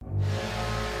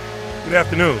Good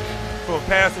afternoon. From a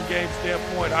passing game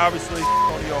standpoint, obviously,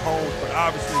 on your home, but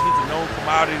obviously he's a known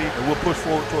commodity, and we'll push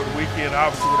forward toward the weekend,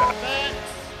 obviously, without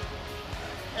facts,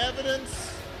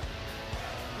 evidence,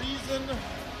 reason,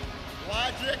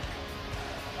 logic,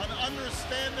 an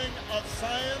understanding of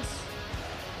science.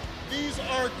 These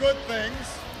are good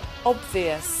things.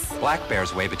 Obvious. Black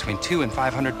bears weigh between 200 and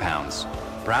 500 pounds.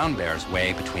 Brown bears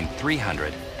weigh between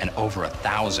 300 and over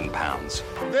 1,000 pounds.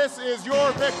 This is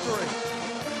your victory.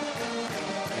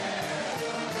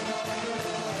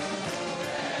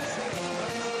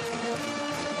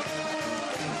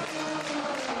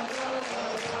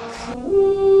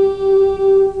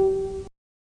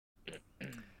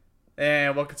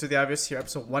 And welcome to The Obvious here,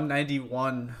 episode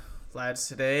 191. Lads,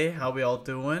 today, how we all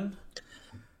doing?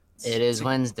 It is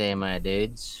Wednesday, my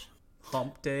dudes.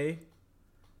 Hump day.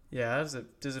 Yeah,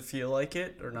 does it feel like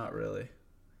it or not really?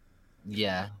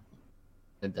 Yeah,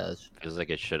 it does. Feels like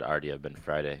it should already have been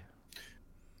Friday.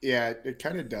 Yeah, it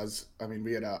kind of does. I mean,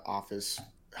 we had an office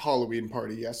Halloween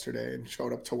party yesterday and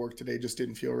showed up to work today. Just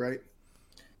didn't feel right.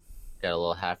 Got a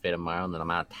little half day tomorrow, and then I'm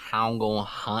out of town going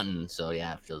hunting. So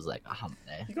yeah, it feels like a hump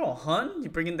day. You gonna hunt? You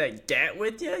bringing that gat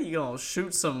with you? You gonna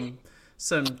shoot some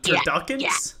turduckens? Yeah.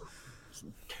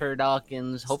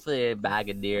 Turduckens, hopefully a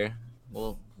bag of deer.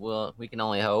 We can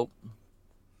only hope.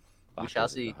 We shall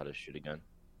see. How to shoot a gun?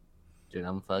 Dude,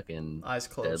 I'm fucking eyes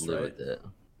closed, deadly right? with it.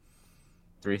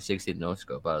 360 no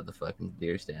scope out of the fucking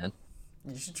deer stand.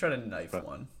 You should try to knife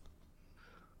one.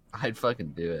 I'd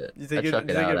fucking do it. You think I'd chuck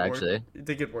it out, actually. You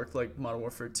think it'd work like Modern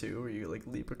Warfare 2, where you like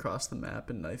leap across the map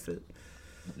and knife it?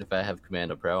 If I have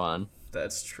Commando Pro on.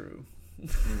 That's true.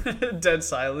 Dead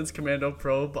silence, Commando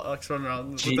Pro, box run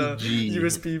around with a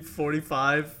USB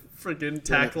 45 freaking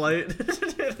tack light.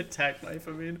 Tack knife,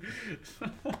 I mean.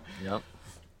 Yep.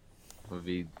 Would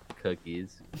be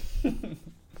cookies.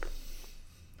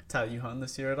 Ty, you hunting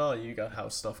this year at all? You got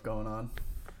house stuff going on?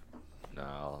 No,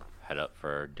 I'll head up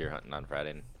for deer hunting on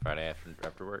Friday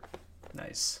after work.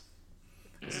 Nice.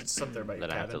 Is it just up there by your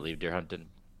Then I have to cabin? leave deer hunting.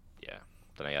 Yeah.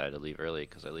 Then I gotta leave early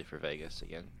because I leave for Vegas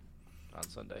again on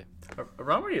Sunday.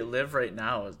 Around where you live right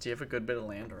now, do you have a good bit of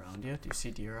land around you? Do you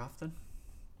see deer often?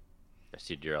 I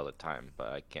see deer all the time, but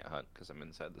I can't hunt because I'm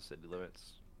inside the city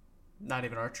limits. Not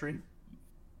even archery?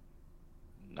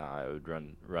 Nah, I would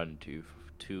run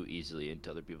too easily into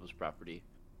other people's property.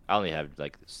 I only have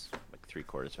like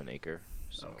 3/4 of an acre.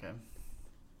 So. Okay.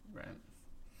 Right.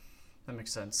 That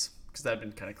makes sense. Because that'd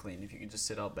been kind of clean if you could just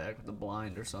sit out back with a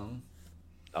blind or something.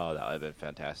 Oh, that would have been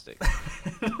fantastic.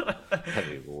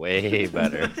 That'd be way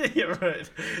better. Yeah, right.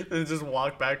 Then just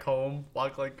walk back home.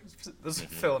 Walk like this is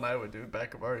what Phil and I would do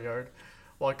back of our yard.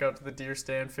 Walk out to the deer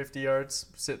stand 50 yards,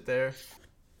 sit there.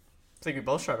 I think we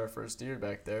both shot our first deer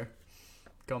back there.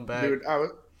 Come back. Dude,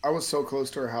 I was so close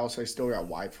to our house, I still got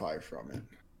Wi-Fi from it.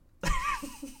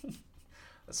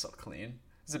 That's so clean.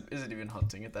 Is it even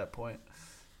hunting at that point?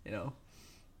 You know?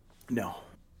 No,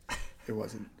 it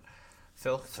wasn't.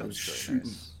 Phil? I was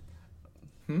shooting.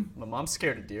 My mom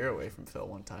scared a deer away from Phil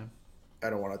one time. I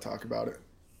don't want to talk about it.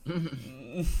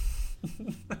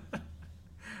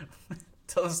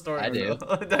 Tell the story. I do.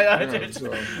 I do.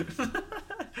 So,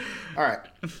 all right.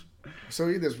 So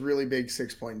we had this really big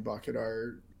 6-point buck at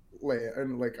our land,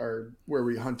 and like where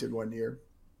we hunted one year,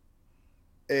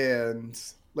 and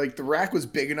like the rack was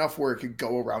big enough where it could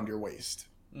go around your waist.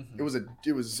 Mm-hmm. It was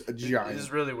a giant. It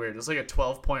was really weird. It was like a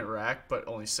 12-point rack, but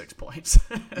only 6 points.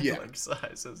 Yeah, like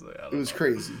sizes. It was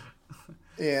crazy.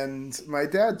 And my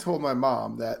dad told my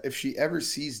mom that if she ever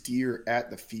sees deer at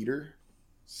the feeder,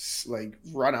 like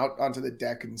run out onto the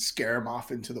deck and scare them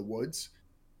off into the woods.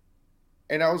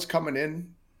 And I was coming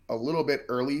in a little bit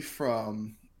early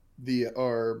before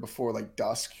like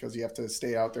dusk, because you have to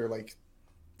stay out there like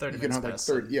 30 you can minutes have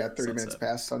past like 30 minutes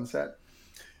past sunset.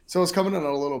 So I was coming in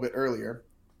a little bit earlier,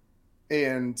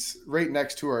 and right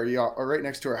next to our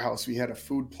house, we had a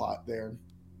food plot there.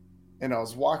 And I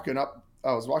was walking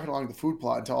along the food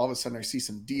plot until all of a sudden I see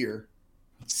some deer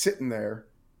sitting there,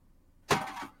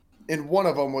 and one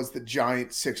of them was the giant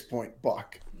 6-point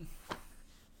buck.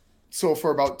 So for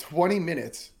about 20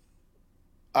 minutes,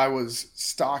 I was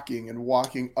stalking and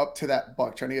walking up to that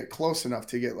buck, trying to get close enough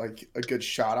to get like a good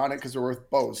shot on it, because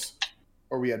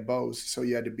we had bows. So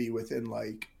you had to be within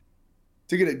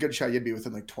to get a good shot, you had to be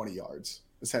within like 20 yards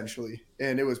essentially.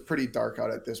 And it was pretty dark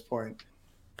out at this point.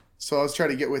 So I was trying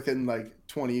to get within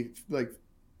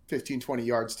 15, 20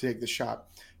 yards to take the shot.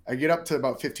 I get up to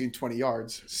about 15, 20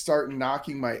 yards, start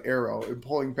knocking my arrow and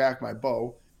pulling back my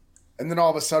bow. And then all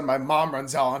of a sudden, my mom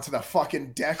runs out onto the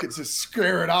fucking deck and just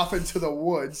scaring off into the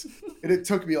woods. And it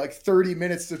took me like 30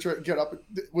 minutes to try to get up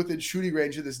within shooting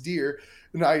range of this deer.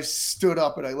 And I stood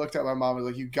up and I looked at my mom and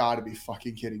was like, you got to be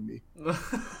fucking kidding me.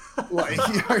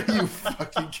 Like, are you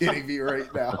fucking kidding me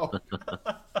right now?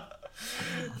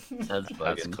 That's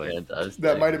fucking fantastic.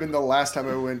 That might have been the last time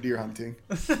I went deer hunting.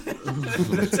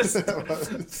 just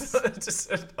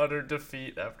an utter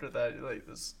defeat after that. You're like,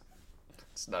 this.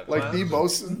 It's not like the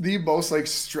most like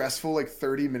stressful like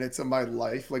 30 minutes of my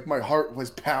life. Like my heart was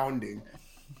pounding,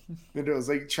 and it was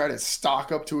like trying to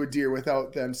stalk up to a deer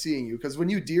without them seeing you. Because when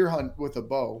you deer hunt with a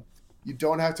bow, you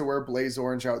don't have to wear blaze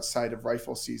orange outside of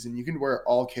rifle season. You can wear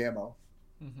all camo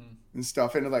and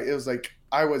stuff. And like it was like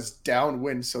I was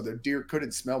downwind, so the deer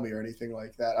couldn't smell me or anything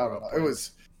like that. I don't know. It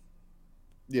was,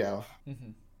 yeah.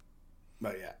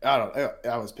 But yeah, I don't.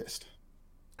 I was pissed.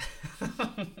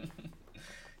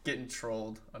 Getting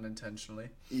trolled unintentionally.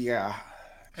 Yeah.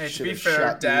 Hey, to be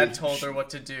fair, Dad told her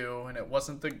what to do, and it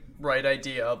wasn't the right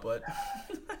idea, but...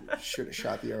 Should have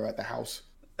shot the arrow at the house.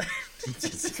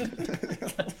 That's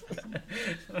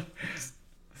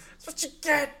what you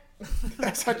get!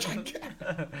 That's what you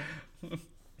get.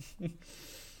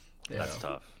 That's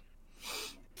tough.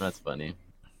 That's funny. I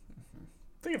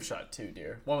think I've shot 2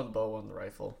 deer. One with the bow, one with the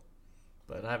rifle.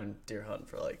 But I haven't deer hunted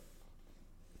for like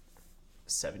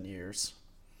 7 years.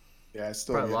 Yeah, I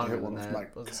still probably get longer hit than one with that. my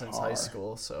It wasn't car. since high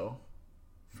school, so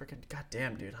freaking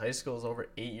goddamn, dude. High school is over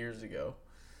 8 years ago.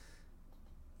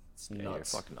 It's Yeah,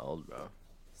 nuts. you're fucking old, bro.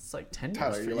 It's like 10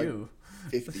 Tyler, years for you're you.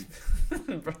 like 50.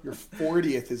 Your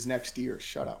 40th is next year.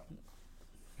 Shut up.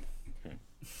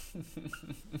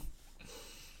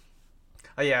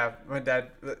 Oh yeah, my dad.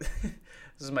 This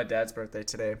is my dad's birthday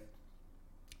today,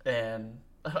 and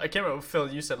I can't remember.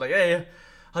 Phil, you said like, "Hey,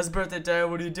 how's the birthday, Dad?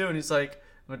 What are you doing?" He's like,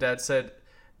 my dad said,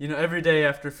 "You know, every day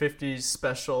after 50 is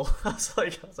special." I was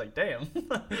like, "Damn."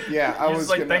 Yeah, I You're was just,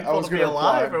 like, gonna, thankful I was to be gonna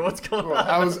alive, reply. or what's going on?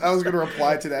 I was gonna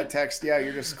reply to that text. Yeah,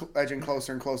 you're just edging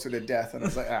closer and closer to death, and I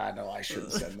was like, no, I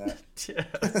shouldn't send that. Yeah.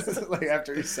 Like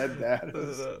after he said that, it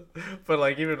was- But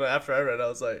like even after I read it, I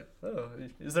was like, "Oh,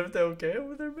 is everything okay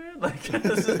over there, man?" Like,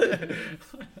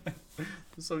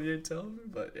 so you ain't telling me,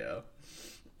 but yeah.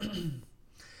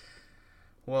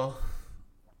 Well,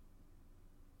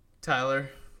 Tyler,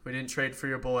 we didn't trade for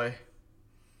your boy.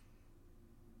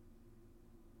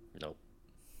 Nope.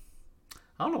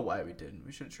 I don't know why we didn't.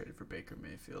 We should have traded for Baker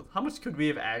Mayfield. How much could we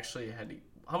have actually had to?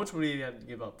 How much would we have to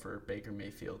give up for Baker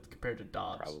Mayfield compared to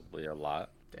Dobbs? Probably a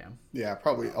lot. Damn. yeah,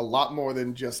 probably a lot more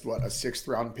than just what a 6th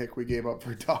round pick we gave up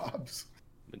for Dobbs.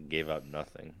 We gave up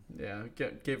nothing. Yeah,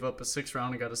 gave up a 6th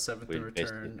round and got a 7th in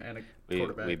return and a We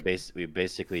quarterback. we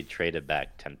basically traded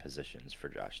back 10 positions for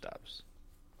Josh Dobbs.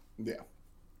 Yeah,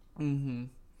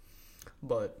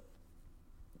 But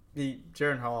the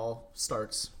Jaron Hall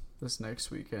starts this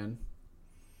next weekend.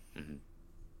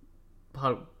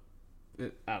 I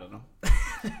don't know.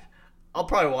 I'll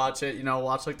probably watch it.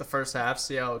 Watch like the first half,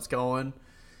 see how it's going.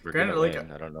 We're Granted, gonna like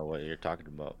win. I don't know what you're talking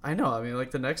about. I know. I mean,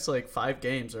 like the next like 5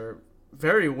 games are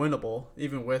very winnable,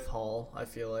 even with Hall. I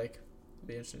feel like it'll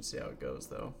be interesting to see how it goes,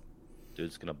 though.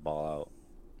 Dude's gonna ball out.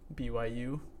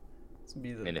 BYU. It's gonna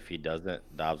be the And if he doesn't,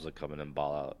 Dobbs will come in and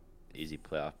ball out. Easy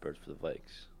playoff berth for the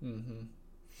Vikes.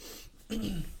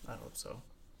 I hope so,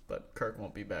 but Kirk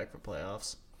won't be back for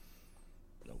playoffs.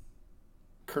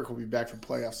 Kirk will be back for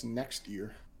playoffs next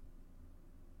year.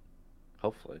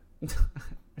 Hopefully.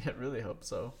 I really hope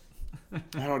so. I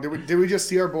don't know. Did we just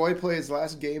see our boy play his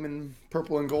last game in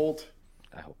purple and gold?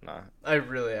 I hope not. I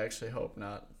really actually hope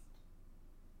not.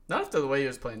 Not after the way he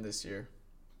was playing this year.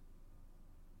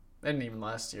 And even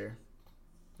last year.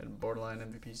 And borderline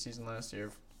MVP season last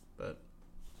year. But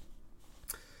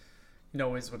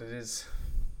always what it is.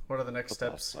 What are the next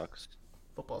Football steps? sucks.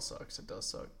 Football sucks. It does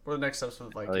suck. What are the next steps for the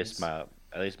At Vikings?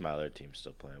 least my other team's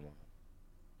still playing well.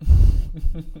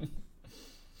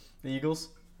 The Eagles?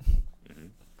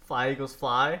 Fly Eagles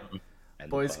fly. And the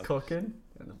Boys Bucks. cooking.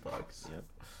 And the Bucks. Yep.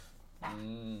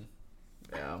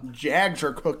 Yeah. Jags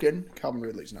are cooking. Calvin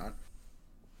Ridley's not.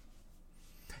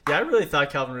 Yeah, I really thought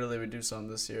Calvin Ridley would do something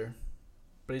this year.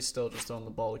 But he's still just throwing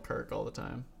the ball to Kirk all the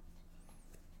time.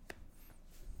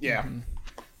 Yeah.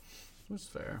 Which is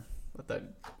fair. Let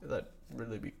that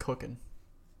really be cooking.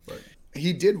 But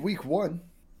He did week 1.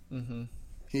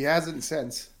 He hasn't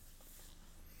since.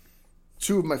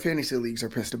 2 of my fantasy leagues are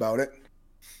pissed about it.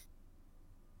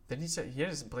 then he said he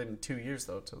hasn't played in 2 years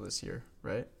though till this year,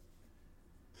 right?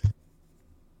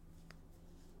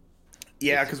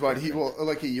 Yeah, because he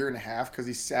like a year and a half because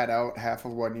he sat out half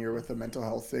of 1 year with a mental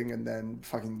health thing and then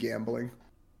fucking gambling.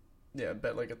 Yeah,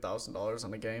 bet like $1,000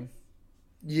 on a game.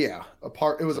 Yeah,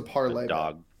 it was a parlay.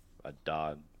 Dog a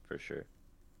dog for sure.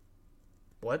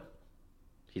 What?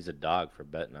 He's a dog for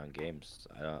betting on games.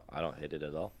 I don't hate it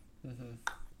at all.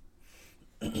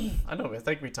 I know. I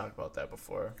think we talked about that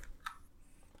before.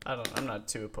 I'm not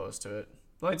too opposed to it.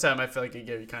 The only time I feel like it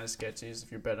get kind of sketchy is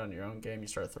if you bet on your own game, you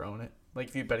start throwing it. Like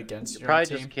if you bet against your own Probably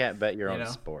team. just can't bet your you own know?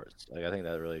 sports. Like I think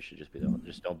that really should just be the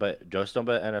just don't bet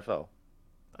NFL.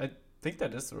 I think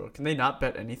that is the rule. Can they not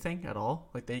bet anything at all?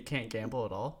 Like they can't gamble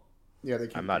at all? Yeah, they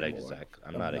can. I'm not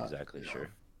exactly sure.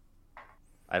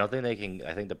 I don't think they can.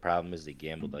 I think the problem is they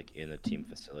gambled like in the team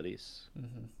facilities,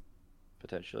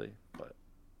 potentially. But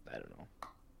I don't know.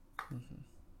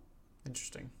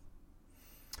 Interesting.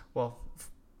 Well,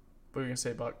 what were you gonna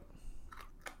say, Buck?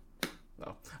 No,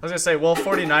 I was gonna say. Well,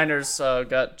 49ers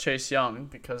got Chase Young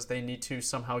because they need to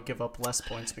somehow give up less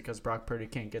points because Brock Purdy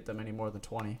can't get them any more than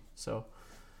 20. So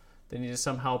they need to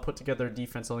somehow put together a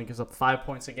defense that only gives up 5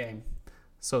 points a game,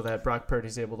 so that Brock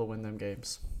Purdy's able to win them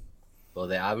games. Well,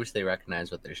 they obviously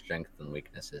recognize what their strengths and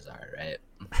weaknesses are, right?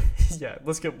 Yeah,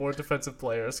 let's get more defensive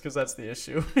players because that's the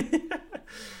issue.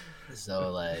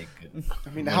 So, like, I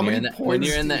mean, how many points when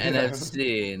you're in the do you have?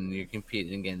 NFC and you're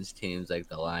competing against teams like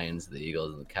the Lions, the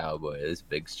Eagles, and the Cowboys,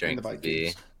 big strength would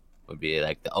Vikings. be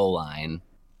like the O-line.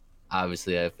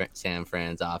 Obviously, San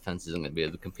Fran's offense isn't going to be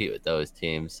able to compete with those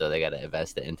teams, so they got to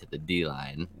invest it into the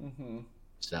D-line.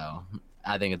 So,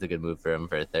 I think it's a good move for him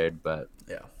for a third, but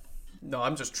Yeah. No,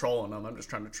 I'm just trolling him. I'm just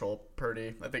trying to troll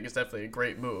Purdy. I think it's definitely a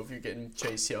great move. You're getting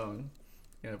Chase Young.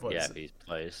 You know, what Yeah, is if he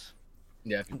plays.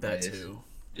 yeah, if he that plays. too.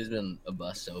 He's been a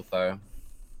bust so far.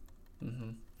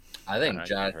 Mhm. I think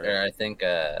I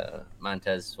get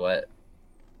Montez Sweat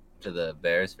to the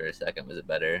Bears for a second was a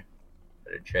better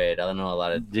trade. I don't know a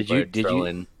lot of Did people you are did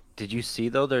trolling. you did you see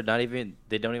though? They don't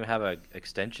even have a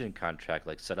extension contract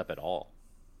like set up at all.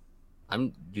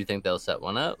 Do you think they'll set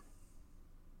one up?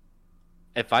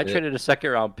 If I Yeah. traded a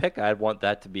second round pick, I'd want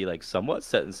that to be like somewhat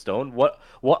set in stone. What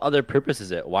other purpose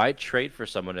is it? Why trade for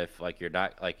someone if you're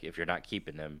not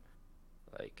keeping them?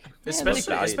 Like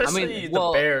Especially I mean, the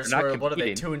well, Bears, they're not where what are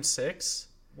they, competing. 2-6?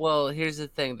 Well, here's the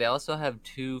thing. They also have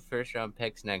 2 first-round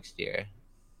picks next year,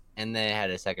 and they had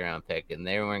a second-round pick, and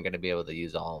they weren't going to be able to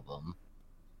use all of them.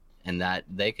 And that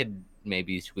they could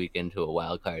maybe squeak into a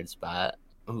wild card spot.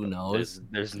 Who knows?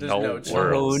 There's no no chance.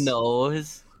 world. Who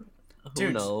knows? Who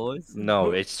Dude. knows?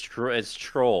 No, it's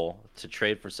troll to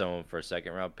trade for someone for a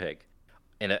second round pick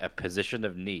in a position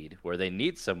of need where they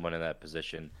need someone in that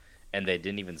position, and they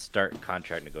didn't even start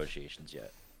contract negotiations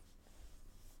yet.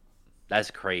 That's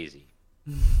crazy.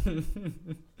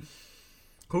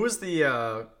 Who was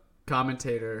the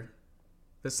commentator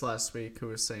this last week who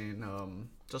was saying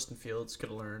Justin Fields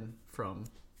could learn from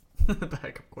the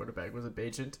backup quarterback? Was it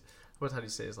Bajent? How do you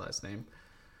say his last name?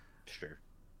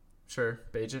 Sure,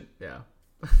 Bajent. Yeah,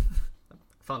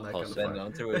 found that kind of Ben funny.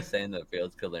 Gunter was saying that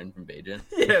Fields could learn from Bajan.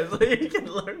 Yeah, like he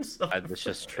can learn something. It's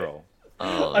just troll.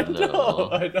 Oh I no! know.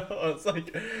 I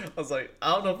was like,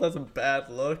 I don't know if that's a bad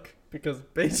look because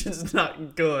Bajent's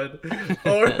not good,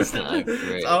 or That's not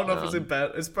great, I don't know if it's no. a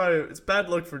bad. It's bad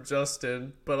luck for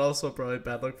Justin, but also probably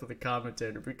bad luck for the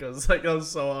commentator because like I was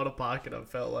so out of pocket. I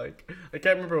felt like I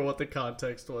can't remember what the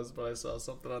context was, but I saw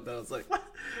something on that. I was like, what?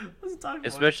 What's he talking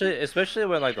about? Especially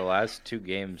when like the last 2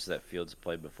 games that Fields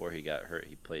played before he got hurt,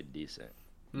 he played decent.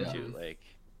 Yeah. Too. Like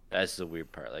that's the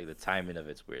weird part. Like the timing of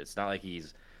it's weird. It's not like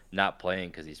he's not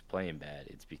playing because he's playing bad.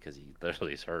 It's because he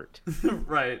literally is hurt.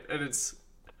 Right,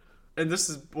 and this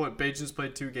is what Bajent's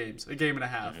played 2 games, a game and a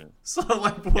half. Mhm. So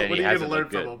like, what And are he you gonna hasn't learn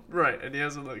looked from good. him? Right, and he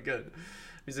hasn't looked good.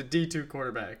 He's a D2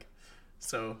 quarterback,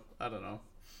 so I don't know.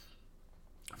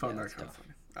 I found that kind of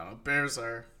funny. I don't know. Bears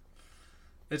are.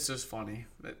 It's just funny.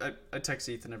 I text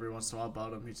Ethan every once in a while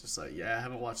about him. He's just like, yeah, I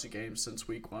haven't watched the game since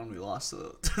week 1. We lost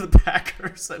to the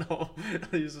Packers. I know.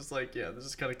 He's just like, yeah, this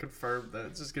is kind of confirmed that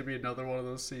it's just going to be another one of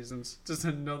those seasons. Just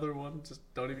another one. Just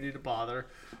don't even need to bother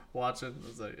watching. I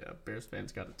was like, yeah, Bears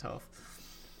fans got it tough.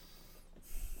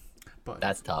 But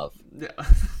That's tough. yeah.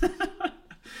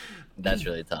 That's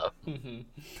really tough.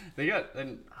 They got,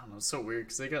 and I don't know, it's so weird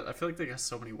because I feel like they got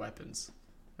so many weapons.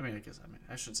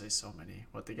 I should say so many.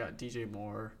 What they got, DJ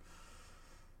Moore.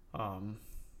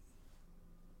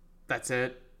 That's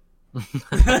it.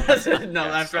 No,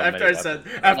 after I said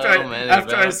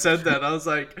that, I was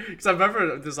like, because I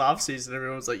remember this offseason,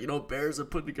 everyone was like, Bears are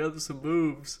putting together some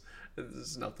moves, and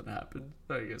just nothing happened.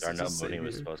 I guess Darnell it's just Mooney same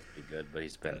was here. supposed to be good, but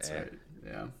he's been. That's right.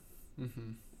 Yeah.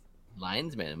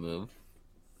 Lions made a move.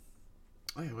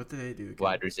 Oh yeah, what did they do? Again?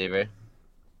 Wide receiver.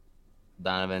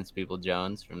 Donovan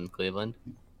Peoples-Jones from Cleveland.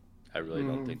 I really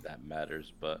don't think that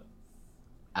matters, but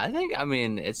I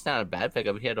mean, it's not a bad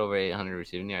pickup. He had over 800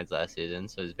 receiving yards last season,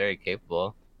 so he's very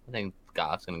capable. I think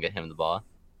Goff's going to get him the ball.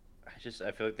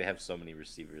 I feel like they have so many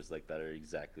receivers like that are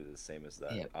exactly the same as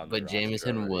that. Yeah, on the but roster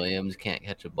Jameson already. Williams can't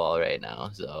catch a ball right now,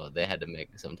 so they had to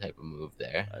make some type of move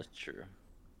there. That's true.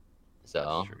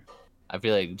 So True. I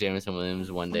feel like Jameson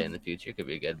Williams one day in the future could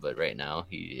be good, but right now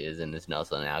he is in this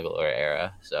Nelson Aguilar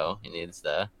era, so he needs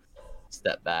to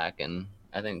step back. And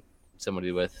I think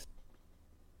somebody with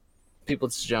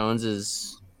Peoples-Jones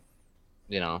is,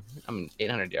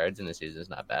 800 yards in the season is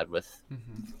not bad with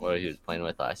what he was playing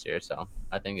with last year, so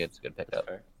I think it's a good pickup.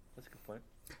 That's a good point.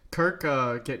 Kirk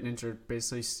getting injured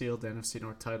basically sealed the NFC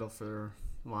North title for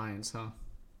Lions, huh?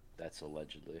 That's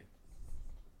allegedly.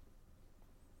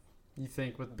 You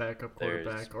think with backup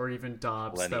quarterback There's or even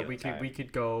Dobbs plenty that of we time.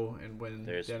 could go and win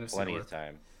There's the NFC plenty North? of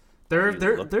time. There's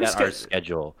At our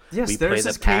schedule. Yes, we play there's the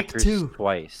this cake Packers too.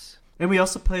 twice. And we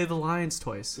also play the Lions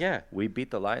twice. Yeah, we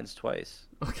beat the Lions twice.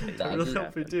 Okay, I Dobbs really is-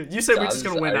 hope we do. You said we're just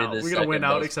Dobbs gonna win already out. the We're gonna win second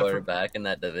out, best except for quarterback in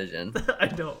that division. I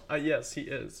know. Yes, he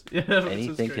is. Yeah, which is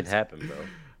Anything can crazy. happen, bro.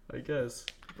 I guess.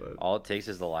 But All it takes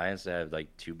is the Lions to have like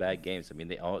 2 bad games. I mean,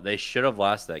 they should have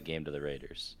lost that game to the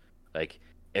Raiders. Like,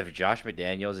 if Josh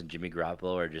McDaniels and Jimmy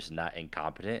Garoppolo are just not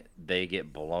incompetent, they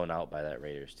get blown out by that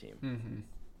Raiders team.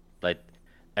 Like,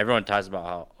 everyone talks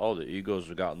about how the Eagles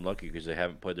have gotten lucky because they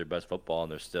haven't played their best football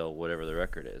and they're still whatever the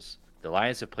record is. The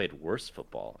Lions have played worse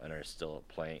football and are still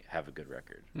have a good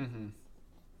record.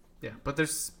 yeah, but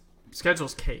there's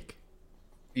schedule's cake.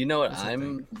 You know what That's the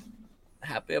I'm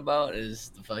happy about is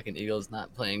the fucking Eagles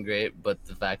not playing great, but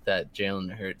the fact that Jalen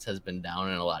Hurts has been down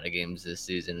in a lot of games this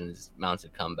season and has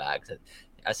mounted comebacks.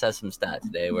 I saw some stat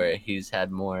today where he's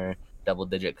had more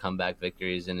double-digit comeback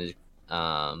victories in his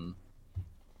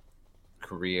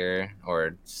career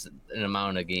or an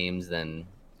amount of games than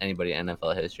anybody in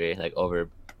NFL history, like over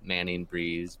Manning,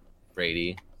 Breeze,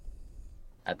 Brady.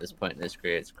 At this point in his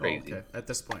career, it's crazy. Oh, okay. At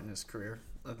this point in his career,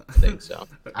 I think so.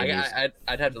 I'd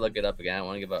have to look it up again. I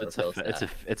want to give out a Phil stat.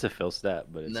 It's a Phil stat,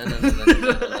 but it's No.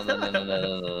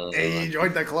 Hey,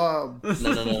 join the club.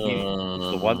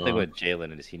 No. the one thing with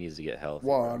Jalen is he needs to get healthy.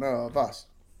 One of us.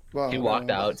 He walked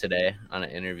out today on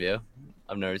an interview.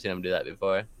 I've never seen him do that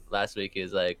before. Last week he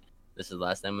was like, "This is the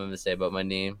last thing I'm going to say about my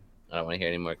knee. I don't want to hear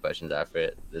any more questions after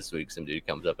it." This week some dude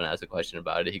comes up and asks a question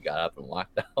about it. He got up and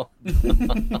walked out.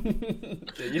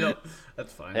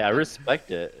 That's fine. Hey, I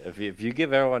respect it. If you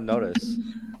give everyone notice,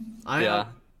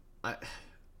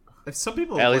 If some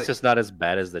people at least it's not as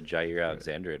bad as the Jair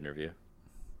Alexander interview.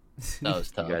 That was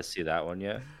tough. You guys see that one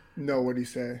yet? No, what do you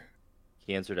say?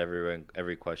 He answered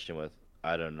every question with,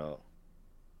 "I don't know."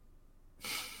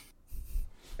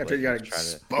 After he got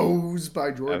exposed by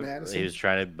Jordan Addison. He was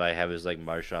trying to have his like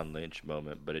Marshawn Lynch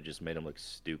moment, but it just made him look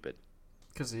stupid.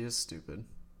 Because he is stupid.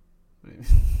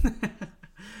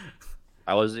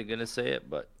 I wasn't gonna say it,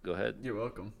 but go ahead. You're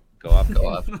welcome. Go off.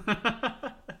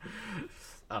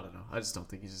 I don't know. I just don't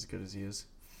think he's as good as he is.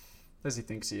 As he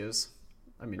thinks he is.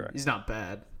 I mean, Correct. he's not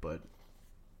bad, but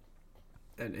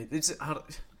and it's I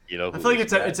Who feel like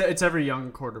is it's every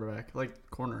young quarterback, like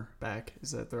cornerback,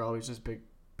 is that they're always just big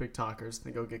talkers.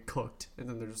 They go get cooked, and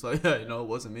then they're just like, yeah, it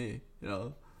wasn't me,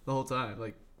 the whole time.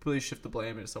 Like, please shift the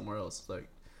blame into somewhere else. It's like,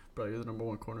 bro, you're the number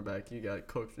one cornerback. You got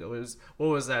cooked. What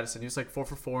was Addison? He was like 4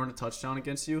 for 4 and a touchdown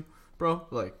against you, bro.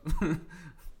 Like,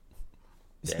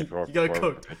 Yeah, you got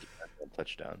cooked.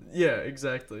 Touchdown. Yeah,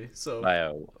 exactly. So By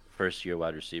a first-year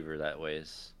wide receiver that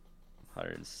weighs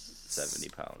 170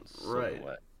 pounds. Right.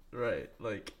 What? Right.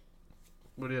 Like,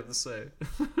 what do you have to say?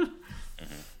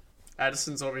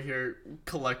 Addison's over here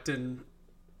collecting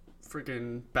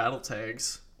freaking battle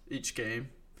tags each game.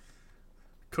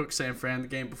 Cook San Fran the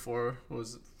game before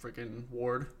was freaking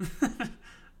Ward.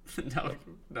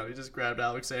 now he just grabbed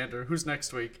Alexander. Who's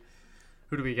next week?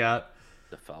 Who do we got?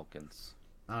 The Falcons.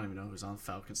 I don't even know who's on the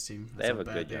Falcons team. They have a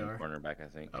good young cornerback, I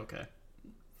think. Okay.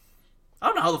 I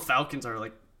don't know how the Falcons are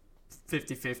like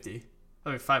 50-50. I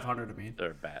mean, 500, I mean.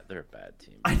 They're bad. They're a bad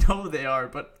team. I know they are,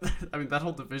 but I mean that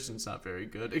whole division's not very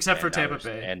good, except for Tampa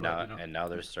Bay. And now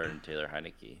they're starting Taylor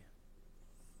Heineke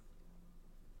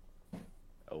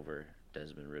over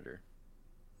Desmond Ridder.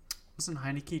 Wasn't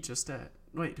Heineke just at?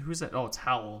 Wait, who's that? Oh, it's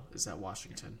Howell is at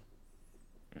Washington.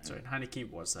 Sorry,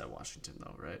 Heineke was at Washington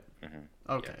though, right?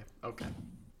 Okay, okay,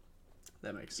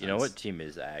 that makes sense. You know what team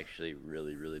is actually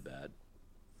really, really bad?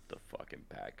 The fucking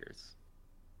Packers.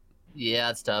 Yeah,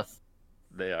 it's tough.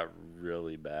 They are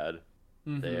really bad.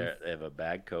 They have a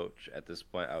bad coach. At this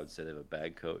point, I would say they have a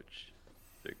bad coach.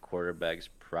 Their quarterback's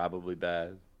probably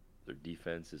bad. Their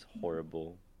defense is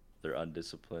horrible. They're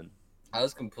undisciplined. I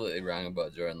was completely wrong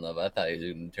about Jordan Love. I thought he was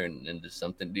going to turn into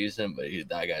something decent, but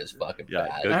that guy's fucking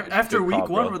bad. After good week call,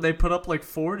 one, bro. where they put up like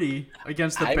 40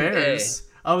 against the Bears,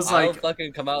 I was I'll like,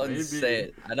 fucking come out and maybe. say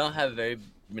it. I don't have very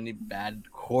many bad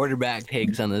quarterback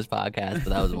takes on this podcast,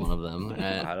 but that was one of them.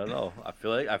 I don't know. I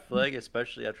feel like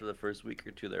especially after the first week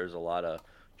or two, there's a lot of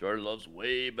Jordan Love's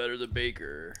way better than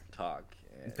Baker talk.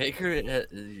 And Baker,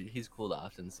 he's cooled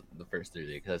off since the first 3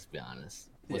 weeks. Let's be honest.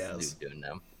 What's the dude doing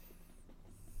now?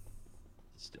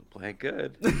 still playing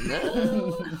good.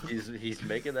 He's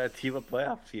making that team a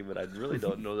playoff team, and I really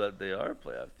don't know that they are a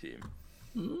playoff team.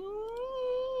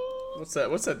 What's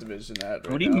that division at?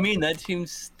 What do you mean that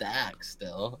team's stacked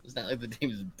still? It's not like the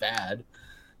team's bad.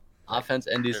 Offense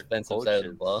and defensive side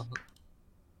of the ball.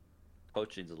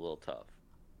 Coaching's a little tough.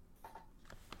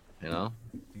 You know,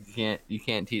 you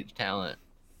can't teach talent.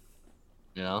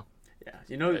 You know. Yeah,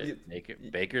 you know,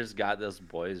 Baker's got those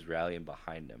boys rallying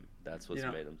behind him. That's what's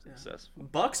made him successful.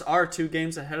 Bucks are 2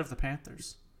 games ahead of the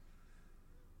Panthers.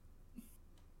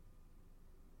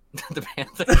 The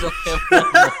Panthers only have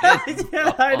 1 win.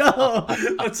 Yeah, I know.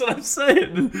 That's what I'm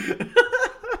saying.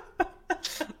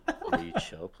 Will you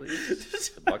chill, please?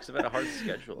 The Bucks have had a hard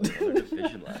schedule in their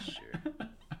division last year.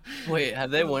 Wait, have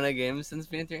they won a game since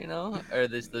being 3-0, or are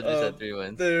they still just at 3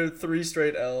 wins? They're 3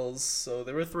 straight L's, so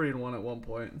they were 3-1 at one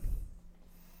point.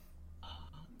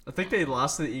 I think they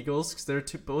lost to the Eagles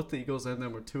because both the Eagles and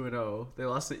them were 2-0. They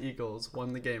lost to the Eagles,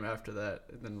 won the game after that,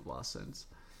 and then lost since.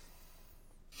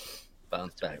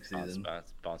 Bounce back season.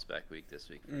 Bounce back week this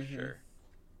week for sure.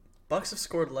 Bucks have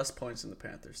scored less points than the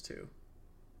Panthers too.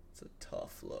 It's a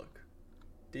tough look.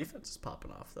 Defense is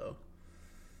popping off though.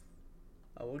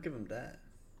 I will give them that.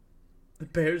 The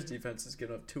Bears defense is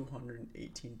giving up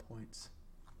 218 points.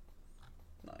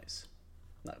 Nice.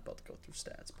 Not about to go through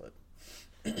stats, but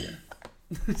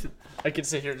I can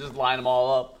sit here and just line them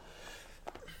all up.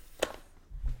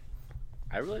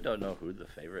 I really don't know who the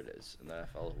favorite is in the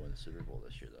NFL to win the Super Bowl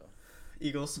this year, though.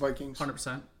 Eagles, Vikings,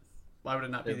 100%. Why would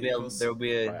it not be the Eagles?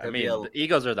 The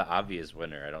Eagles are the obvious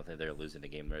winner. I don't think they're losing the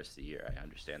game the rest of the year. I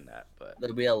understand that, but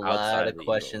there'll be a lot of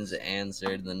questions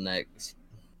answered in the next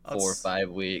 4 or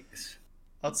 5 weeks.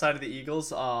 Outside of the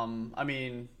Eagles, Bengals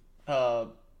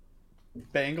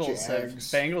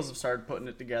have started putting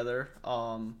it together.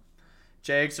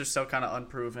 Jags are still kind of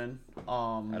unproven.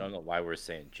 I don't know why we're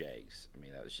saying Jags. I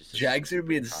mean, that was just Jags are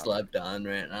being slept on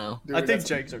right now. I think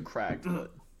Jags are cracked,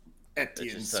 but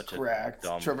Etienne's cracked.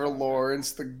 Trevor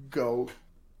Lawrence, the GOAT.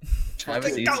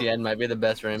 Travis Etienne might be the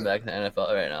best running back in the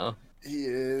NFL right now. He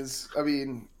is. I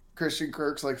mean, Christian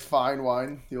Kirk's like fine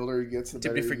wine. The older he gets, the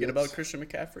better he gets. Did we forget about Christian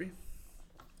McCaffrey,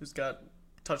 who's got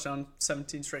touchdown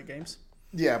 17 straight games?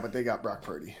 Yeah, but they got Brock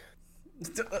Purdy.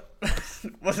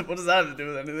 What does that have to do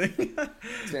with anything?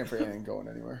 Stanford ain't going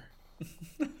anywhere.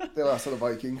 They lost to the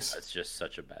Vikings. That's just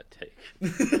such a bad take.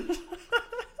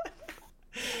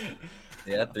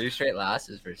 Yeah, 3 straight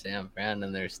losses for San Fran,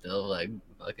 and they're still like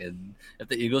fucking. If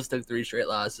the Eagles took 3 straight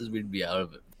losses, we'd be out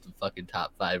of the fucking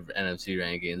top 5 NFC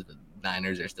rankings. But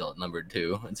Niners are still at number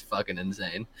 2. It's fucking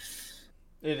insane.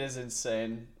 It is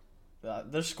insane.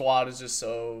 Their squad is just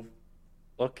so.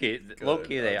 Low-key,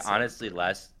 they honestly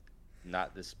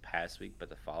not this past week, but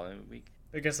the following week.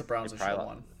 Against the Browns, they probably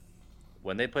won.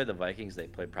 When they played the Vikings, they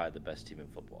played probably the best team in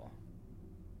football.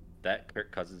 That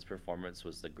Kirk Cousins performance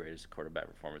was the greatest quarterback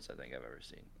performance I think I've ever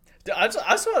seen. That's what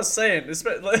I was saying.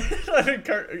 I mean,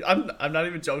 Kirk, I'm not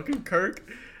even joking.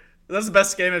 Kirk, that's the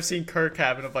best game I've seen Kirk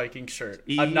have in a Viking shirt.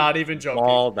 I'm not even joking.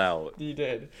 Balled out. He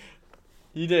did.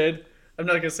 I'm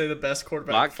not gonna say the best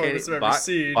quarterback performance I've ever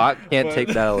seen. Bach can't take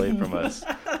that away from us.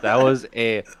 That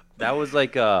was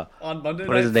like a on Monday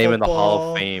put Night his name Football. in the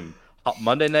Hall of Fame.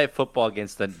 Monday Night Football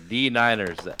against the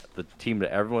Niners, the team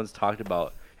that everyone's talked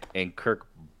about, and Kirk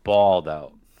balled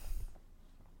out.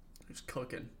 He was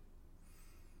cooking.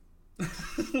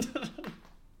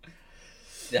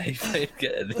 Yeah, he played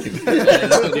good.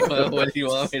 What do you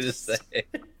want me to say?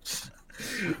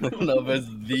 I don't know if it's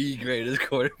the greatest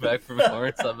quarterback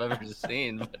performance I've ever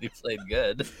seen, but he played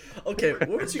good. Okay, what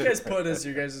would you guys put as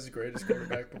your guys' greatest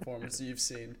quarterback performance you've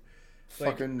seen?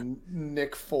 Fucking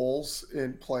Nick Foles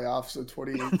in playoffs of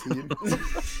 2018.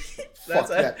 Fuck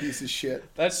that piece of shit.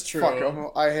 That's true. Fuck him.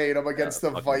 I hate him against the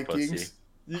Vikings.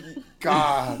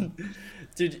 God.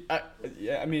 Dude, I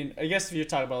guess if you're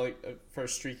talking about like for a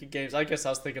streak of games, I guess I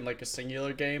was thinking like a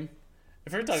singular game.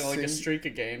 If you're talking like a streak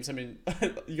of games, I mean,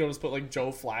 you can just put like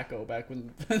Joe Flacco back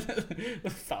when the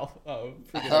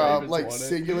like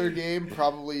singular game,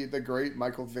 probably the great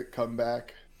Michael Vick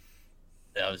comeback.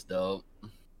 That was dope.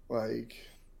 Like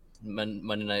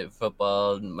Monday Night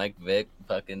Football, Mike Vick,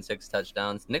 fucking 6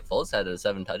 touchdowns. Nick Foles had a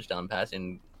 7 touchdown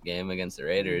passing game against the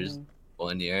Raiders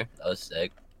one year. That was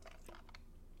sick.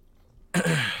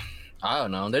 I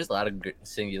don't know. There's a lot of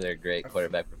singular great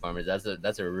quarterback performers. That's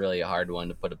a really hard one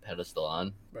to put a pedestal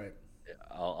on. Right.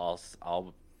 I'll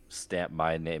stamp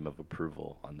my name of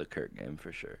approval on the Kirk game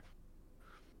for sure.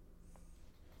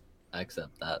 I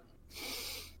accept that.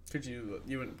 Could you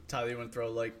wouldn't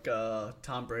throw like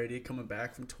Tom Brady coming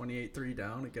back from 28-3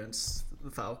 down against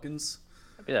the Falcons?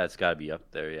 Yeah, that's got to be up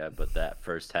there, yeah. But that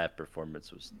first half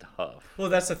performance was tough. Well,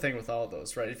 that's the thing with all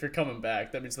those, right? If you're coming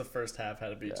back, that means the first half had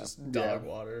to be just dog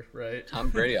water, right? Tom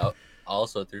Brady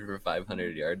also threw for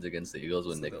 500 yards against the Eagles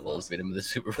when Nick Foles beat him in the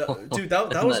Super Bowl. Dude,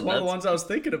 that was one of the ones I was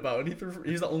thinking about.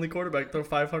 He's the only quarterback to throw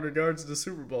 500 yards in the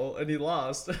Super Bowl, and he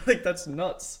lost. Like, that's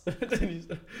nuts.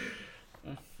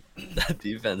 That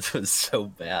defense was so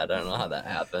bad. I don't know how that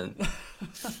happened.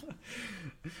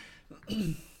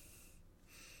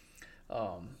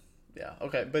 Yeah,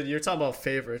 okay, but you're talking about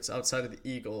favorites outside of the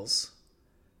Eagles.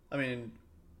 I mean,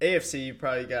 AFC, you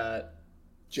probably got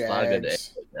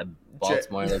Jags.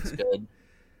 Baltimore looks good.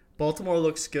 Baltimore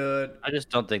looks good. I just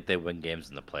don't think they win games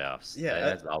in the playoffs. Yeah,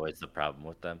 that's always the problem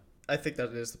with them. I think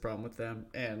that is the problem with them.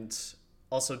 And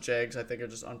also Jags, I think, are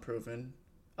just unproven.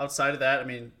 Outside of that, I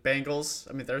mean, Bengals,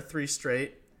 I mean, they're 3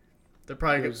 straight. They're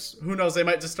probably, who knows, they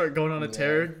might just start going on a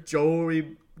tear. Joe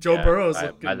Burrow's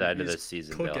looking, by the end of the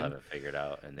season, cooking. They'll have it figured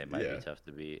out, and they might be tough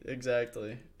to beat.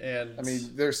 Exactly. And I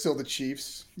mean, they're still the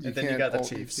Chiefs. And then you got the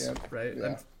Chiefs, right?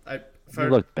 Yeah. They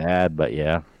look bad, but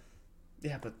yeah.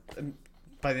 Yeah, but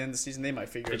by the end of the season, they might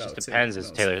figure it out. It just depends.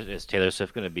 Is Taylor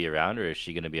Swift going to be around, or is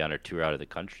she going to be on her tour out of the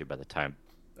country by the time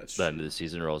the end of the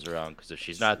season rolls around? Because if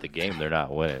she's not at the game, they're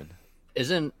not winning.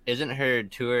 Isn't her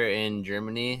tour in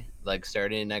Germany like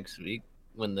starting next week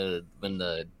when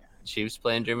the Chiefs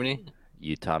play in Germany?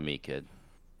 You taught me, kid.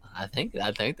 I think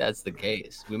that's the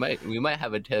case. We might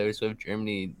have a Taylor Swift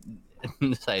Germany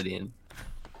sighting,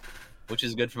 which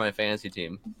is good for my fantasy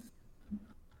team.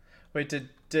 Wait,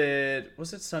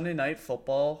 was it Sunday Night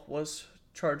Football was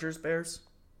Chargers Bears?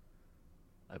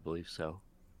 I believe so.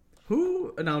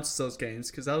 Who announced those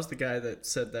games? Because that was the guy that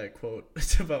said that quote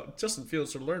about Justin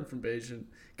Fields should learn from Beijing.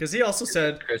 Because he also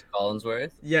said Chris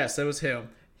Collinsworth. Yes, it was him.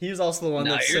 He was also the one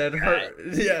that said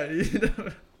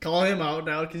call him out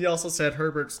now, because he also said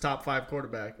Herbert's top 5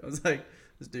 quarterback. I was like,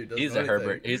 this dude doesn't know anything.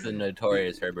 Herbert. He's the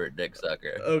notorious Herbert dick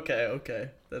sucker. Okay,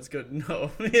 that's good.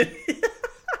 No,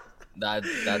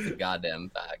 that's a goddamn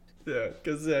fact. Yeah,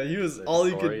 because he was all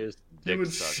he could. He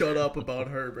would shut up about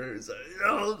Herbert. He's like,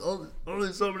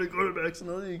 only so many quarterbacks,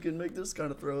 and only you can make this kind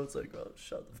of throw. It's like, oh,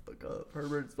 shut the fuck up.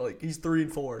 Herbert's like, he's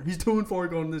 3-4. He's 2-4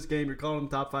 going in this game. You're calling him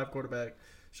top 5 quarterback.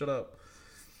 Shut up.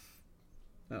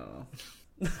 I don't know.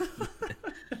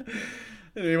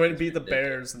 And he went and beat the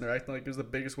Bears, and they're acting like it was the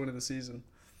biggest win of the season.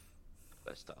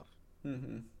 That's tough.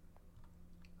 Mm-hmm.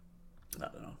 I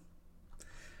don't know.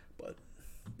 But,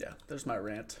 yeah, there's my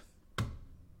rant.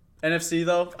 NFC,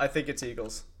 though, I think it's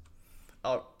Eagles.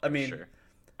 I mean, sure.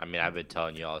 I mean, I've been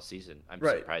telling you all season. I'm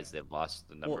surprised they've lost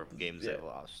the number of games they've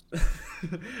lost.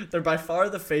 They're by far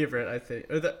the favorite, I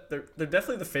think. Or they're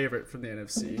definitely the favorite from the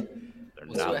NFC.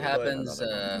 We'll see what happens.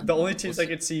 The only teams I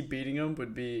could see beating them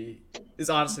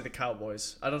is honestly the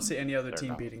Cowboys. I don't see any other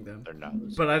team beating them. They're not.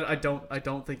 But I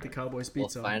don't think the Cowboys beat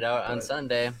them. We'll find out on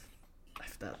Sunday.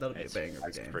 That'll be a banger of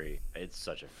a game. Free. It's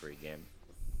such a free game.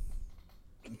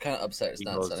 I'm kind of upset it's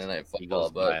not Sunday Night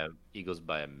Football, Eagles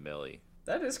by a milli.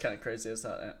 That is kind of crazy. It's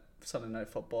not Sunday Night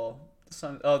Football.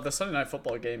 The Sunday Night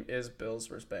Football game is Bills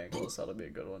versus Bengals. That'll be a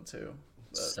good one too.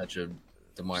 Such a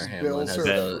Damar Hamlin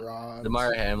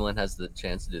has the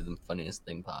chance to do the funniest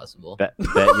thing possible. Bet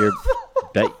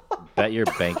your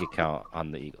bank account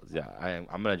on the Eagles. Yeah,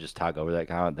 I'm gonna just talk over that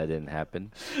comment. That didn't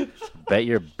happen. Bet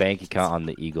your bank account on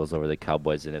the Eagles over the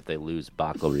Cowboys, and if they lose,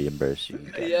 Bach will reimburse you.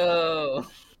 Yo.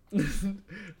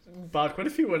 Bach, what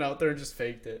if he went out there and just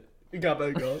faked it? He got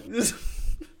back up. Just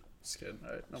kidding.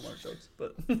 All right, no more jokes.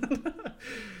 But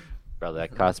brother,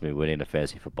 that cost me winning a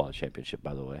fantasy football championship.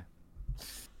 By the way,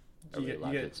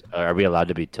 are we allowed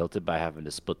to be tilted by having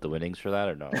to split the winnings for that,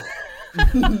 or no?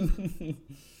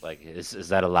 Like, is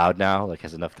that allowed now? Like,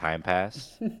 has enough time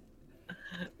passed?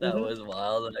 That was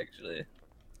wild, actually.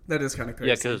 That is kind of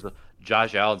crazy. Yeah, because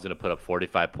Josh Allen's gonna put up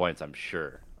 45 points, I'm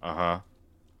sure.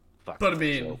 But I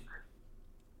mean,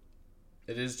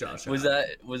 it is Josh Allen.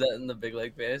 Was that in the Big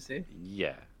Lake Fantasy?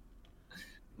 Yeah.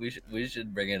 We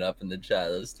should bring it up in the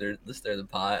chat. Let's stir the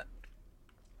pot.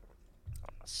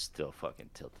 I'm still fucking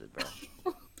tilted, bro.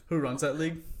 Who runs that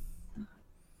league?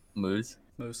 Moose.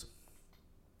 It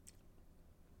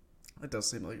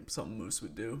does seem like something Moose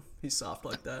would do. He's soft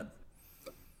like that.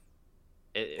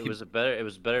 It was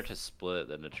better to split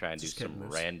than to try and do some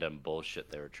random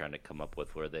bullshit they were trying to come up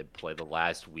with, where they play the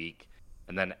last week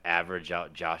and then average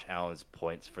out Josh Allen's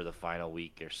points for the final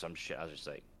week or some shit. I was just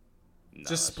like, no,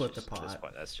 just split the pot.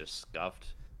 That's just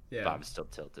scuffed. Yeah, but I'm still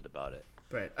tilted about it.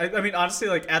 Right. I mean, honestly,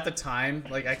 like at the time,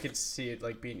 like I could see it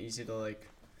like being easy to like.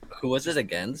 Who was it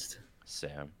against?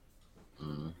 Sam.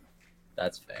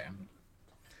 That's fair.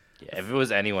 Yeah, if it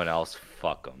was anyone else,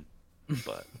 fuck them.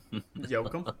 But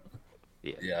Yoakum?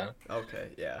 Yeah. Okay,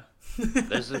 yeah.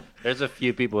 there's a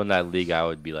few people in that league I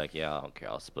would be like, yeah, I don't care,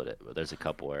 I'll split it. But there's a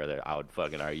couple where I would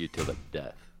fucking argue till the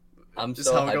death. I'm Is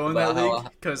so how hyped go in about that how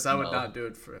league? Because I would no. not do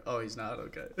it for. Oh, he's not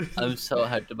okay. I'm so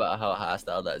hyped about how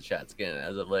hostile that chat's getting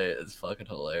as of late. It's fucking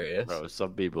hilarious. Bro,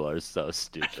 some people are so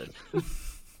stupid. What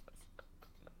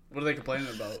are they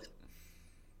complaining about?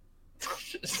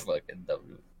 Just fucking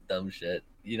dumb shit.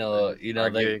 You know,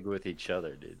 Arguing with each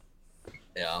other, dude.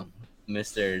 yeah,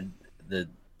 Mr. The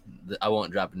I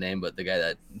won't drop a name, but the guy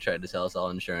that tried to sell us all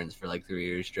insurance for like 3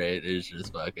 years straight is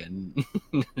just fucking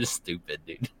just stupid,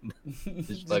 dude.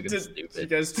 Just fucking Did stupid. you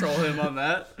guys troll him on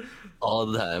that? All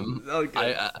the time.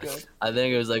 Okay. I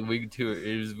think it was like week 2.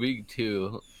 It was week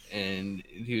 2, and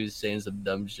he was saying some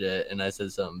dumb shit, and I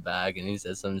said something back, and he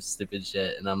said some stupid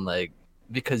shit, and I'm like,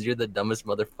 because you're the dumbest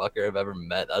motherfucker I've ever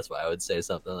met. That's why I would say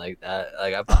something like that.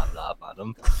 Like I popped off on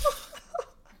him.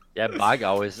 Yeah, Bog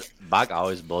always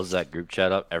blows that group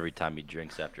chat up every time he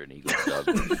drinks after an Eagles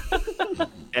dub.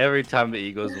 Every time the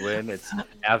Eagles win, it's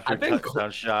after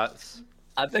touchdown shots.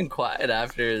 I've been quiet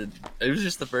after. It was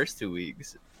just the first 2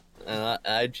 weeks, and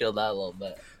I chilled out a little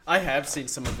bit. I have seen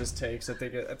some of his takes. I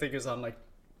think it's on like,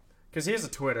 because he has a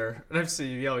Twitter, and I've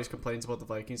seen he always complains about the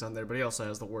Vikings on there, but he also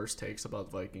has the worst takes about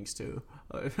the Vikings too.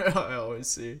 I always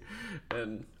see,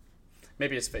 and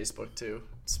maybe it's Facebook too.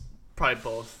 It's probably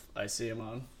both. I see him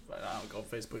on. I don't go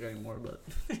Facebook anymore, but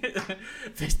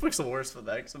Facebook's the worst for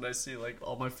that. Because when I see like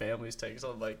all my family's takes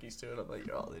on the Vikings too, and I'm like,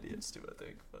 you're all idiots too, I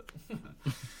think. But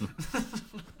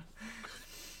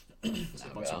it's a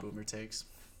bunch of boomer takes.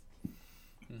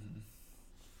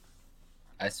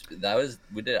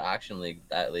 We did auction league,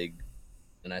 that league,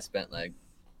 and I spent like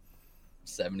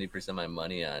 70% of my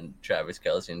money on Travis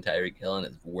Kelce and Tyreek Hill, and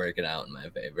it's working out in my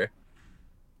favor.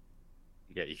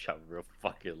 Yeah, you got real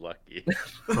fucking lucky.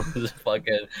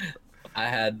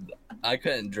 I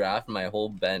couldn't draft my whole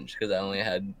bench because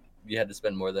you had to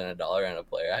spend more than $1 on a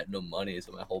player. I had no money,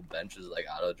 so my whole bench was like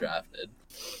auto drafted.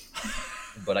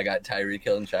 But I got Tyreek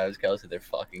Hill and Travis Kelce. They're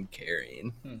fucking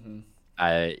carrying.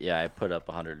 I put up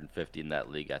 150 in that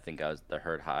league. I think I was the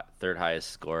third highest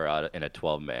scorer in a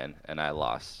 12-man, and I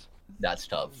lost. That's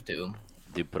tough too.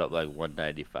 Dude put up like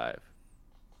 195.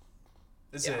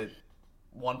 Is it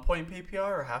 1 point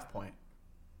PPR or half point?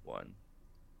 1.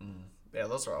 Yeah,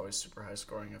 those are always super high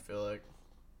scoring, I feel like.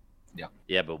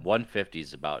 Yeah, but 150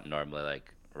 is about normally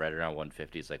like right around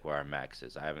 150 is like where our max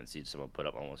is. I haven't seen someone put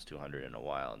up almost 200 in a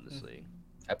while in this league.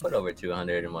 I put over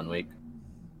 200 in 1 week.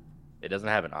 It doesn't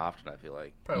happen often, I feel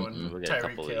like. Probably when We get a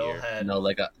couple Tyreek a Hill year. had. No,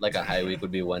 like a high week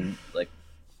would be a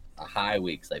high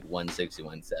week's like 160,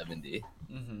 170.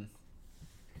 Okay,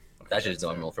 That's just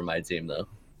normal for my team though.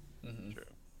 True.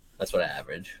 That's what I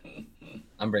average.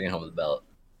 I'm bringing home the belt.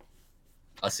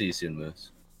 I'll see you soon, Moose.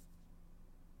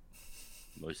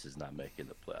 Moose is not making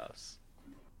the playoffs.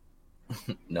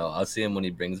 No, I'll see him when he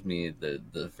brings me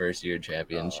the first year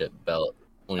championship belt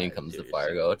when he comes to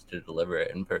Fargo to deliver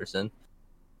it in person.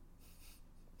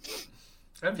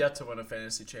 I've yet to win a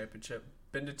fantasy championship.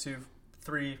 Been to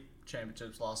 3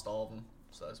 championships, lost all of them,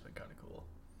 so that's been kind of cool.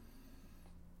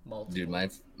 Multiple. Dude,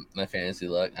 my fantasy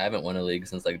luck. I haven't won a league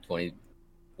since like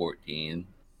 2014,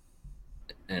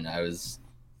 and I was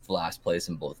last place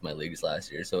in both my leagues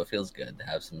last year, so it feels good to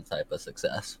have some type of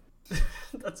success.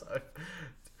 That's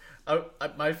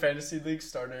my fantasy league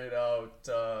started out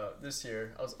this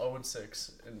year. I was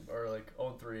 0-6 or like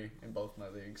 0-3 in both my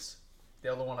leagues.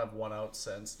 The other one I've won out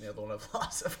since, and the other one I've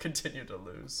lost. I've continued to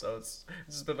lose, so it's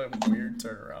just been a weird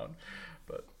turnaround.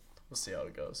 But we'll see how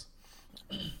it goes.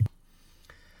 Do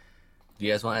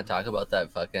you guys want to talk about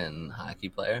that fucking hockey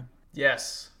player?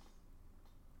 Yes.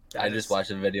 I just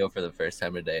watched a video for the first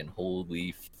time today, and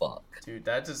holy fuck. Dude,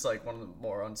 that is like one of the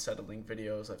more unsettling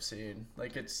videos I've seen.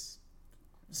 Like, it's...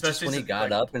 Especially when he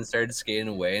got up and started skating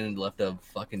away and left a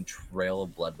fucking trail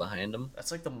of blood behind him.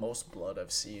 That's like the most blood I've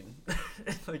seen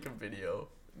in like a video.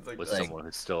 Like, With someone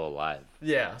who's still alive.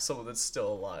 Yeah, someone that's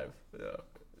still alive. Yeah.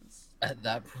 At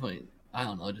that point, I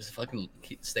don't know, just fucking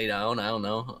stay down. I don't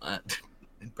know.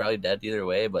 Probably dead either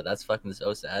way, but that's fucking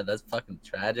so sad. That's fucking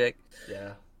tragic.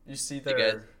 Yeah. You see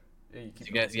their...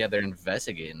 they're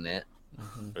investigating it.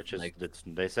 Which is, like,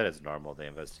 they said it's normal. They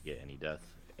investigate any death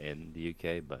in the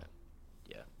UK, but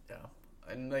yeah. Yeah.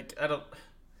 And like, I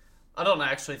don't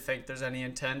actually think there's any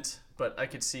intent, but I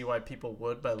could see why people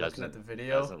would by looking at the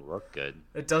video. It doesn't look good.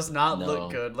 It does not No.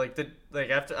 look good. Like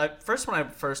when I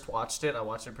first watched it, I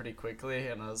watched it pretty quickly,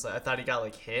 and I thought he got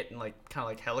like hit and like kind of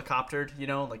like helicoptered,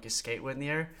 like his skate went in the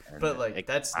air. But like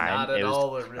that's not at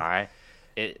all what really.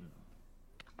 It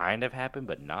kind of happened,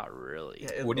 but not really.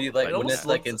 Yeah, What do you looked- like it when almost it's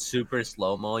like looked- in super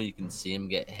slow mo? You can see him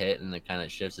get hit, and it kind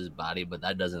of shifts his body, but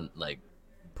that doesn't like.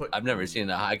 I've never seen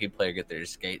a hockey player get their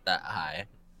skate that high.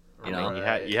 You know,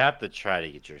 You have to try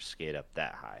to get your skate up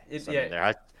that high. So, I mean,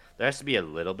 there has to be a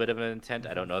little bit of an intent.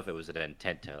 I don't know if it was an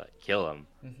intent to like kill him,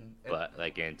 but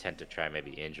like an intent to try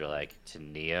maybe injure, like to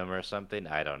knee him or something.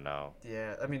 I don't know.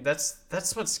 Yeah, I mean that's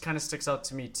what kind of sticks out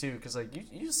to me too, because like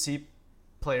you see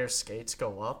players' skates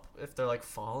go up if they're like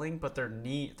falling, but their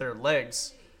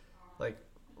legs, like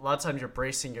a lot of times you're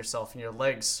bracing yourself and your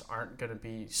legs aren't gonna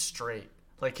be straight.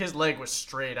 Like his leg was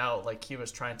straight out, like he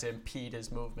was trying to impede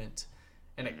his movement,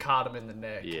 and it caught him in the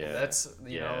neck. Yeah,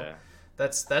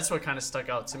 that's that's what kind of stuck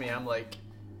out to me. I'm like,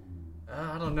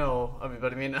 I don't know. I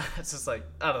mean, it's just like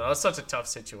I don't know. It's such a tough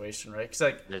situation, right? Because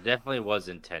like There definitely was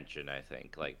intention. I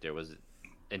think like there was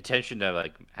intention to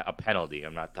like a penalty.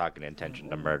 I'm not talking intention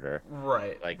to murder.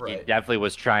 right, Like right, he definitely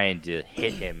was trying to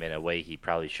hit him in a way he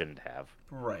probably shouldn't have.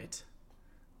 right.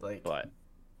 Like But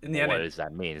in the what end, does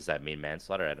that mean? Does that mean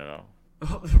manslaughter? I don't know.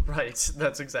 right.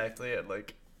 That's exactly it.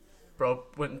 Like, bro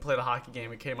went and played a hockey game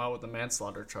and came out with a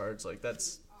manslaughter charge. Like,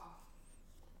 that's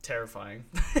terrifying.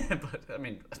 But I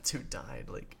mean, a dude died.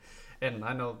 Like, and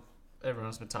I know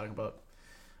everyone's been talking about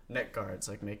net guards,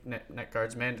 like make net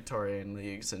guards mandatory in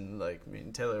leagues, and like me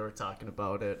and Taylor were talking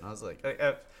about it. And I was like,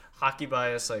 hockey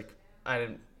bias. Like, I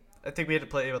think we had to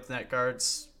play with net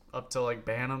guards up till like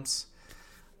Bantams,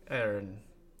 and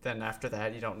then after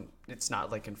that, it's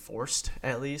not like enforced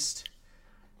at least.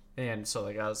 And so,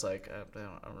 like, I was like, I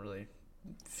don't really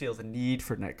feel the need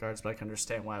for net guards, but I can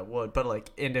understand why I would. But, like,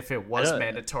 and if it was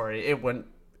mandatory, it wouldn't.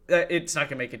 It's not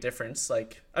gonna make a difference.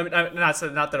 Like, I mean, not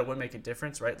that it would make a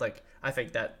difference, right? Like, I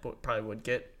think that probably would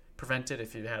get prevented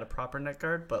if you had a proper net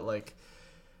guard. But like,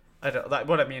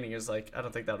 what I'm meaning is like, I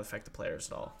don't think that would affect the players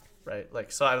at all, right?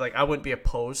 Like, so I wouldn't be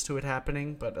opposed to it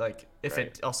happening, but like, if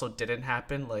it also didn't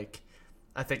happen, like,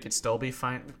 I think it'd still be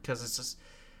fine because it's just.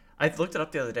 I looked it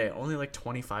up the other day. Only like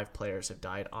 25 players have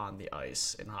died on the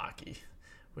ice in hockey,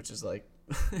 which is like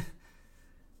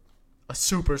a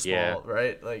super small,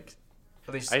 right? Like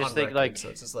at least I just think record, like so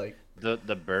it's just like the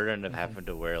burden of having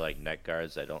to wear like net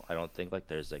guards. I don't think like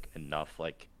there's like enough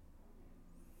like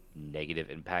negative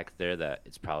impact there that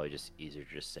it's probably just easier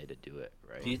to just say to do it,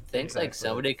 right? do you think like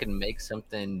somebody could make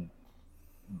something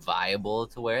viable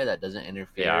to wear that doesn't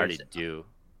interfere? They already do.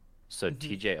 So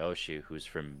TJ Oshie, who's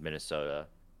from Minnesota,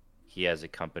 he has a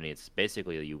company. It's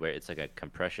basically it's like a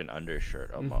compression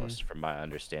undershirt almost, from my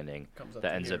understanding.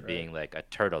 That ends up being like a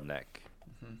turtleneck.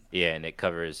 Yeah, and it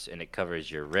covers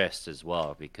your wrist as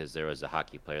well, because there was a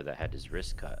hockey player that had his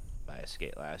wrist cut by a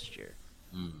skate last year.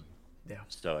 Yeah.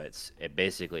 So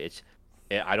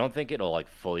I don't think it'll like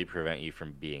fully prevent you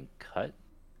from being cut,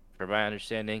 from my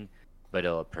understanding, but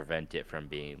it'll prevent it from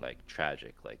being like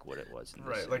tragic, like what it was. In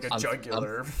right, like a I'm-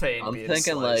 jugular vein I'm being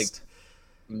thinking sliced. like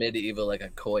medieval, like a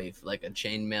coif, like a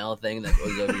chainmail thing that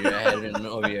goes over your head and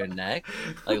over your neck,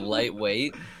 like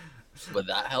lightweight. Would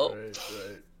that help?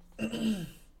 Right.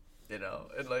 You know,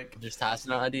 and like Just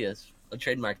tossing out ideas. I'll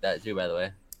trademark that too, by the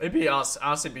way. it'd be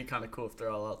honestly be kind of cool if they're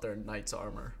all out there in knight's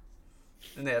armor,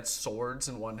 and they had swords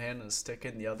in one hand and a stick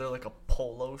in the other, like a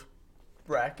polo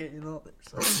racket. You know,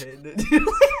 they're so hitting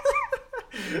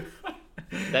it.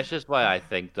 That's just why I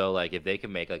think though, like if they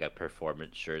can make like a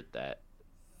performance shirt that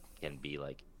can be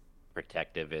like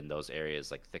protective in those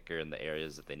areas, like thicker in the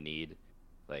areas that they need,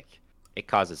 like it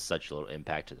causes such little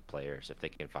impact to the players. If they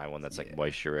can find one that's like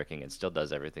moisture wicking and still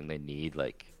does everything they need,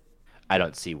 like I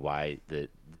don't see why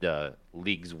the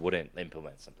leagues wouldn't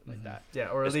implement something like that. Yeah,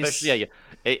 or at especially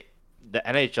the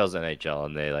NHL's NHL,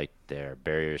 and there are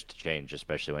barriers to change,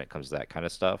 especially when it comes to that kind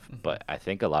of stuff. But I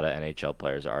think a lot of NHL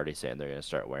players are already saying they're going to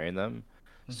start wearing them.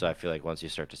 So I feel like once you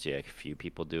start to see like a few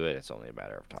people do it, it's only a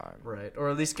matter of time. Right, or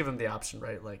at least give them the option,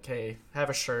 right? Like, hey, have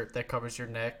a shirt that covers your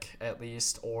neck at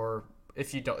least, or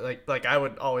if you don't like I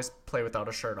would always play without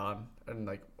a shirt on, and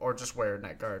like, or just wear a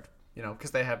net guard, you know,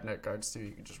 because they have net guards too.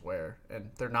 You can just wear,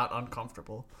 and they're not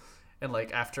uncomfortable. And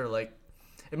like after like,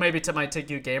 it might take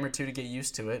you a game or two to get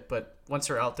used to it, but once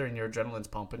you're out there and your adrenaline's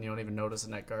pumping, you don't even notice a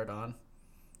net guard on.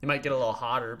 You might get a little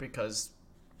hotter because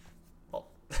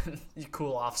you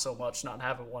cool off so much not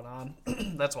having one on.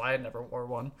 That's why I never wore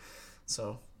one.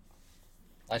 So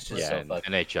That's just Yeah, so and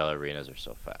fucking. NHL arenas are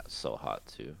so fast, so hot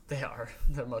too. they are.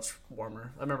 They're much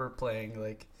warmer. I remember playing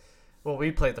like Well,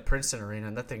 we played the Princeton Arena,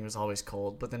 and that thing was always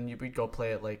cold. But then we'd go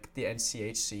play at like the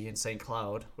NCHC in St.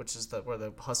 Cloud, which is where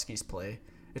the Huskies play.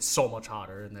 It's so much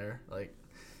hotter in there, like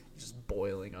just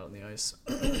boiling out on the ice.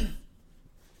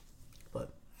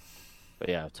 But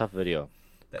yeah, tough video.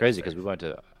 That's Crazy fair. because we went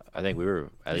to. I think we were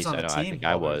at He was least. on I the know. I team think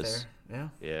I while we were was.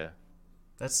 there. Yeah, Yeah.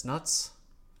 that's nuts.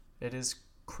 It is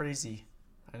crazy.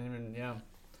 I didn't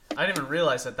even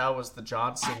realize that was the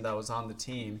Johnson that was on the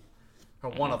team, or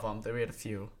one of them. We had a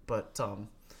few, but that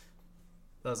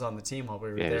was on the team while we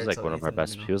were Yeah, there. he was like until one of our Ethan,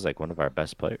 best. you know. He was like one of our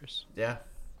best players. Yeah,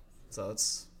 so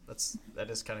that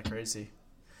is kind of crazy.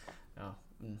 Yeah.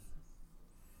 Mm.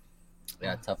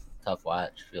 Yeah, tough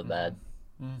watch. Feel bad.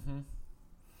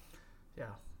 Yeah.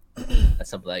 That's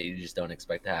something that you just don't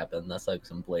expect to happen. That's like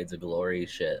some Blades of Glory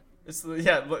shit. It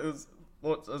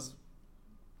was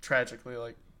tragically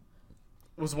like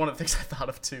was one of the things I thought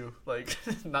of too. Like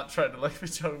not trying to like be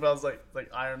joking, but I was like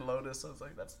Iron Lotus. I was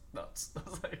like, that's nuts. I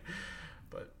was like,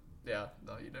 but yeah,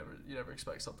 no, you never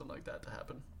expect something like that to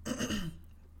happen.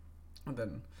 And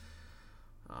then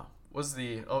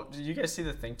did you guys see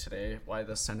the thing today? Why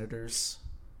the Senators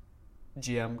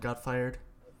GM got fired?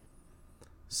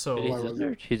 So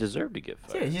He deserved to get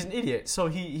fired. yeah, he's an idiot. So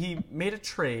he made a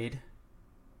trade.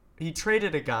 He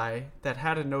traded a guy that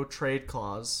had a no trade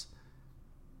clause,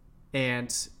 and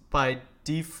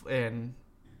then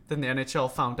the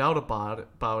NHL found out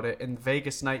about it, and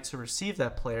Vegas Knights who received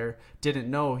that player didn't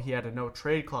know he had a no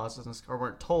trade clause or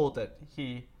weren't told that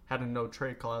he had a no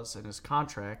trade clause in his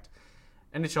contract.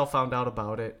 NHL found out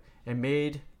about it and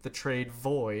made the trade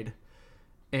void,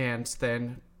 and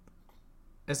then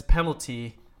as a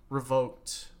penalty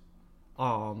revoked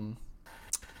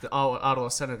the Ottawa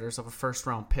Senators of a first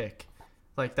round pick.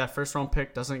 Like that first round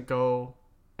pick doesn't go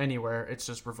anywhere, it's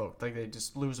just revoked. Like they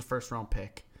just lose a first round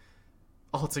pick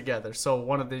altogether. So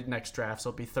one of the next drafts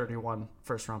will be 31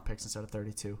 first round picks instead of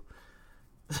 32.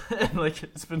 And like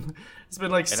it's been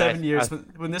like 7 years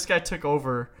when this guy took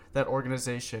over that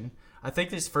organization. I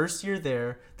think his first year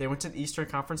there, they went to the Eastern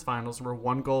Conference Finals and were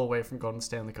one goal away from going to the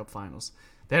Stanley Cup Finals.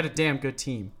 They had a damn good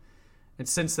team. And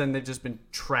since then, they've just been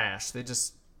trash. They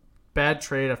just bad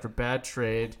trade after bad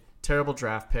trade, terrible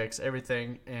draft picks,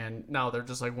 everything. And now they're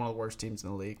just like one of the worst teams in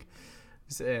the league.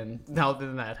 And now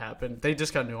that happened, they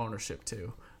just got new ownership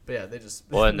too. But yeah, they just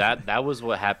Well, and that was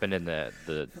what happened in that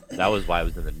was why it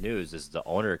was in the news. Is the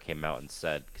owner came out and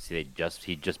said because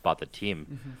he just bought the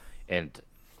team, and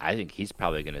I think he's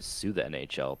probably going to sue the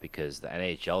NHL because the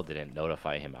NHL didn't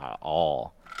notify him at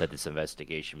all that this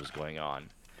investigation was going on.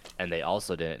 And they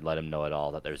also didn't let him know at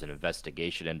all that there's an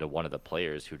investigation into one of the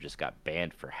players who just got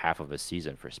banned for half of a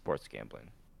season for sports gambling.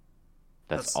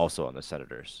 That's also on the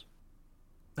Senators.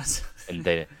 And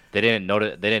they didn't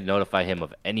notify him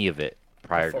of any of it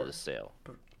prior to the sale.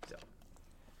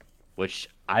 Which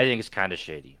I think is kind of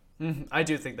shady. I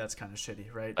do think that's kind of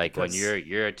shitty, right? Like when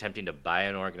you're attempting to buy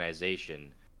an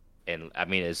organization, and I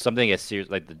mean it's something as serious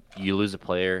like you lose a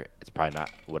player, it's probably not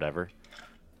whatever.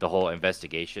 The whole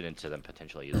investigation into them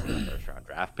potentially using a first round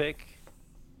draft pick.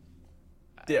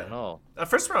 I don't know. A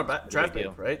first round draft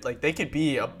pick, right? Like they could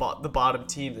be the bottom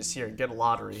team this year and get a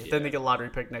lottery. Yeah. Then they get a lottery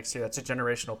pick next year. That's a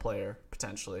generational player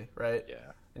potentially, right? Yeah.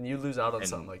 And you lose out on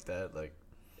something like that, like.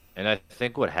 And I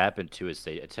think what happened too is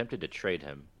they attempted to trade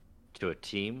him to a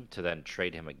team to then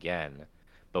trade him again,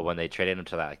 but when they traded him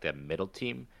to that middle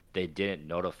team, they didn't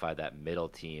notify that middle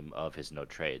team of his no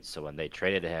trade. So when they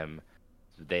traded him,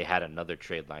 they had another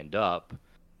trade lined up,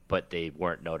 but they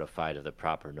weren't notified of the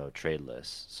proper no trade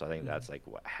list. So I think that's like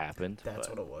what happened. That's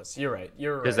what it was. You're right.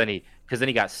 Because then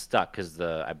he got stuck because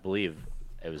I believe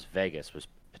it was Vegas was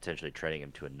potentially trading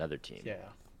him to another team. Yeah.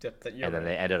 And then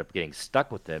they ended up getting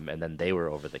stuck with him, and then they were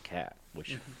over the cap,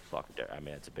 which fucked it. I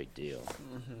mean, it's a big deal.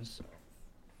 So.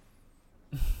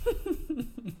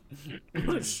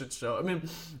 What a shit show. I mean,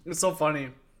 it's so funny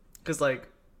because like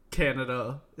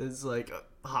Canada is like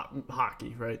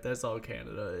hockey, right? That's all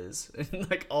Canada is, and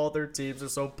like all their teams are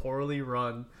so poorly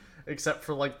run, except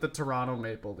for like the Toronto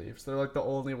Maple Leafs. They're like the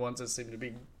only ones that seem to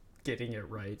be getting it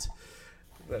right.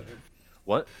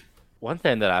 But, One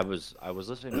thing that I was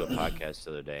listening to a podcast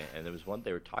the other day, and there was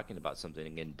they were talking about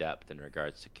something in depth in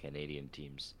regards to Canadian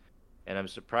teams, and I'm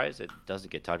surprised it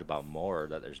doesn't get talked about more, or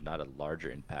that there's not a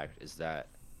larger impact, is that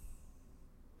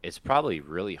it's probably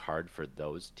really hard for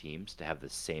those teams to have the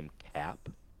same cap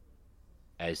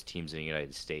as teams in the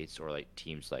United States, or like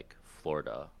teams like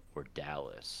Florida or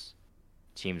Dallas,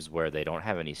 teams where they don't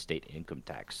have any state income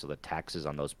tax, so the taxes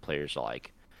on those players are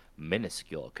like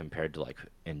minuscule compared to like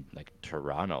in like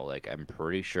Toronto. Like I'm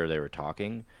pretty sure they were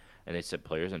talking and they said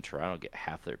players in Toronto get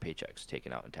half their paychecks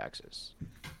taken out in taxes.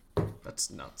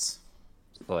 That's nuts.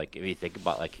 So, like, if you think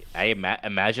about, like,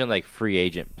 imagine like free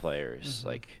agent players.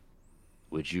 Like,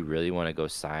 would you really want to go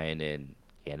sign in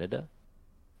Canada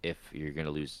if you're gonna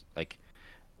lose? Like,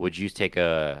 would you take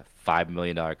a $5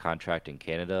 million contract in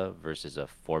Canada versus a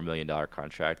 $4 million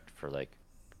contract for, like,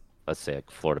 let's say,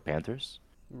 like Florida Panthers,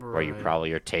 where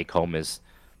your take home is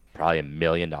probably $1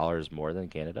 million more than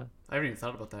Canada? I haven't even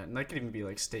thought about that, and that could even be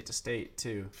like state to state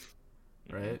too,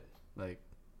 right? Like,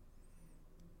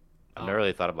 I've never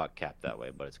really thought about cap that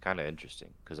way, but it's kind of interesting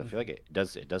because I feel like it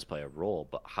does play a role.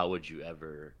 But how would you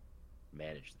ever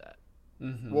manage that?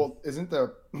 Well, isn't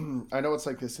the I know it's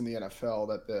like this in the NFL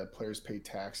that the players pay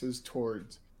taxes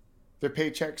towards their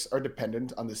paychecks are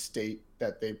dependent on the state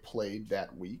that they played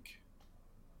that week.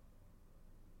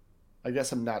 I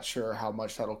guess I'm not sure how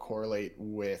much that'll correlate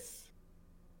with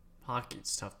hockey.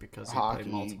 It's tough because hockey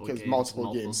you play because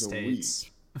multiple games states.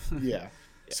 a week. Yeah.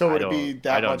 So would it be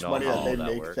that much money that they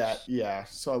make works. that? Yeah.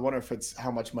 So I wonder if it's how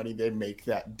much money they make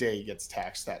that day gets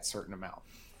taxed that certain amount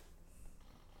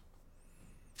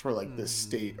for like the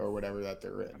state or whatever that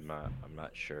they're in. I'm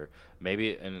not sure.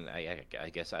 Maybe, and I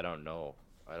guess I don't know.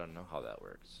 I don't know how that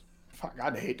works. Fuck,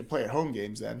 I'd hate to play at home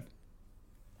games then.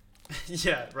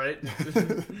 Yeah, right.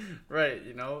 Right.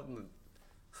 You know,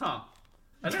 huh?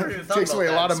 I never even thought takes about away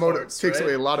that a lot in of sports, takes right?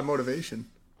 away a lot of motivation.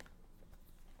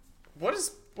 What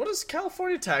is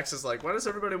California taxes like? Why does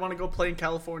everybody want to go play in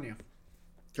California?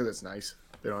 Because it's nice.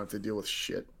 They don't have to deal with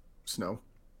shit, snow.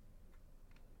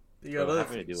 You got other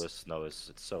Having to things. deal with snow it's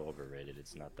so overrated.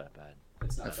 It's not that bad.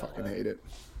 It's not I that fucking bad. hate it.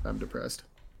 I'm depressed.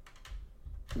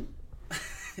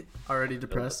 Already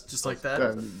depressed, just like that.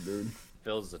 Dude,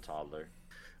 Phil's the toddler.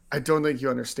 I don't think you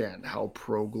understand how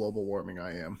pro global warming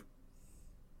I am.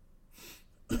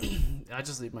 I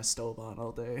just leave my stove on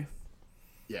all day.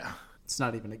 Yeah. It's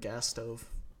not even a gas stove.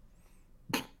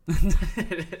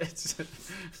 it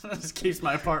just keeps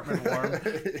my apartment warm.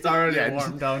 It's already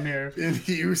warm down here. In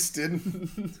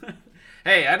Houston.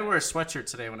 Hey, I had to wear a sweatshirt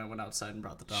today when I went outside and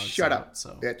brought the dogs. Shut out, up,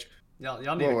 so bitch.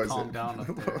 y'all need to calm down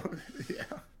up there. Yeah.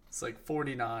 It's like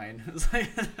 49. It's like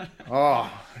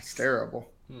Oh, it's terrible.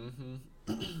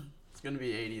 it's gonna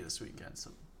be 80 this weekend.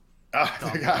 So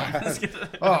Oh, God.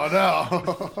 Oh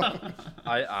no.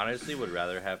 I honestly would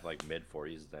rather have like mid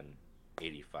 40s than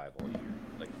 85 all year.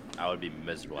 Like, I would be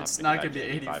miserable. it's having not to gonna be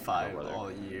get 85 weather.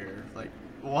 all year. Like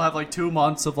we'll have like 2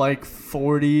 months of like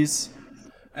 40s,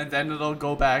 and then it'll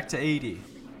go back to 80.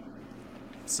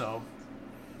 So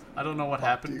I don't know what Do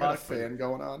happened, you got a Buck. fan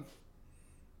going on?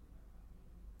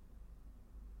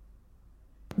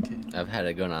 I've had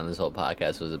it going on this whole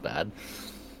podcast. Was it bad?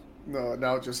 No,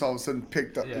 now it just all of a sudden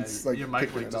picked up. Yeah, It's like your picking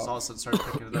microwave it just all up. of a sudden started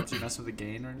picking it up. Do you mess with the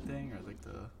gain or anything, or like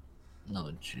the? No,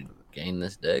 did you gain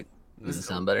this dick? Does it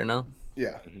sound better now?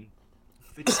 Yeah.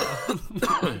 I think so.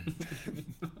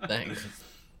 Thanks.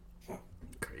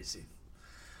 Crazy.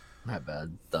 My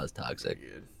bad. That was toxic.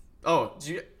 Good. Oh,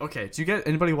 do you get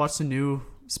anybody watch the new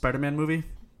Spider-Man movie?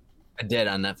 I did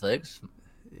on Netflix.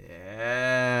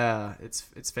 Yeah,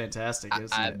 it's fantastic,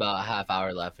 isn't I it? about a half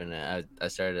hour left in it. I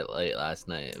started it late last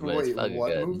night, but it's Wait, fucking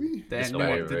what good. movie? The It's new one,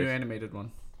 the new Spider-Verse. animated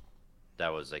one. That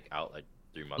was like out like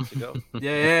 3 months ago.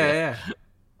 Yeah.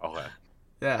 Okay.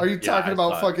 Yeah. Are you talking I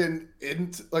about thought- fucking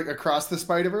like Across the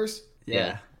Spider-Verse?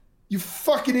 Yeah. You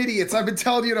fucking idiots! I've been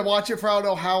telling you to watch it for I don't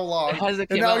know how long, It hasn't and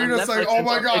came now out you're on just like, Netflix "Oh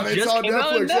my god, it it's just on came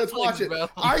out on Netflix. Let's watch Netflix, it." bro.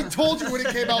 I told you when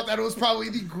it came out that it was probably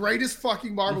the greatest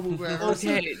fucking Marvel movie I've ever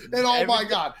seen. Okay, And oh my everything-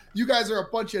 god, you guys are a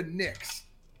bunch of nicks.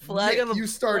 Flag Nick, on the you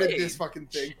started plate. this fucking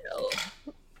thing.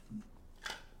 Chill.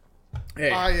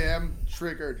 Hey, I am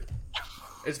triggered.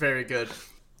 it's very good.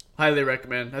 Highly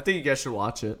recommend. I think you guys should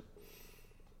watch it.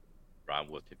 I'm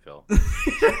with you, Phil.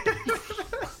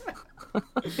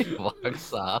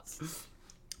 Walks off.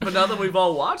 But now that we've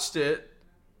all watched it,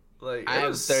 like I it have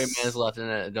was- 30 minutes left in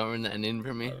it. Don't ruin the ending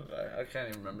for me. I can't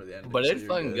even remember the end. But so it's you're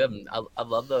fucking good. I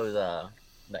love those.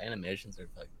 The animations are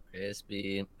fucking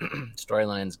crispy.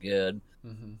 Storyline's good.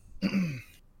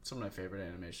 Some of my favorite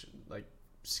animation like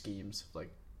schemes, like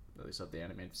at least of the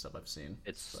animated stuff I've seen.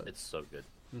 It's so good.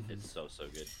 It's so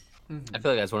good. I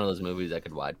feel like that's one of those movies I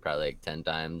could watch probably like 10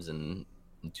 times in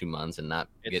 2 months and not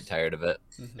get It's- tired of it.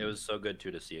 It was so good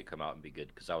too to see it come out and be good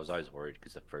because I was always worried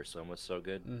because the first one was so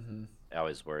good. I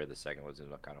always worried the second was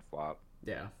gonna kind of flop.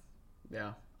 Yeah.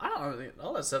 I don't know.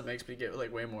 All that stuff makes me get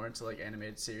like way more into like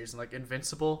animated series and like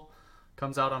Invincible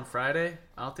comes out on Friday.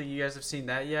 I don't think you guys have seen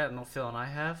that yet. I know Phil and I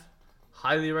have.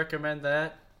 Highly recommend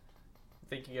that. I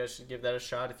think you guys should give that a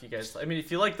shot if you guys. I mean,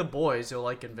 if you like The Boys, you'll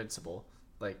like Invincible.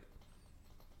 Like,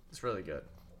 it's really good.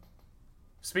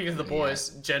 Speaking of The Boys,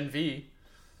 Gen V.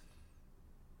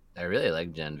 I really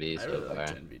like Gen V I so really far. like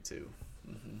Gen V too.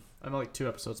 I'm like 2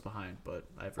 episodes behind, but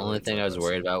I've really Only thing enjoyed I was those.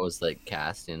 worried about was like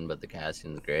casting, but the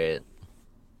casting's great.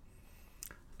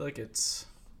 I feel like it's,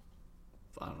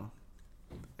 I don't know.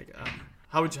 Like,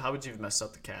 how would you mess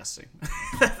up the casting?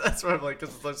 That's what I'm like.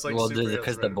 Cause it's like Well, superheroes,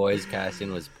 because the right? boys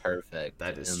casting was perfect.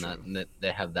 That is true. That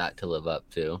they have that to live up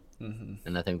to.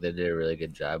 And I think they did a really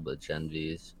good job with Gen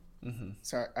V's.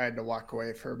 So I had to walk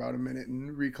away for about a minute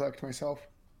and recollect myself.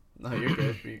 No, you're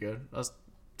good. You're good. I was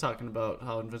talking about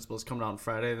how Invincible is coming out on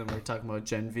Friday. Then we were talking about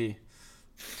Gen V.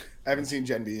 I haven't seen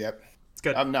Gen V yet. It's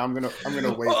good. I'm gonna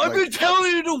wait. I've been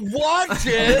telling you to watch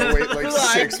I'm gonna it wait like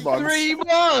 6 months. 3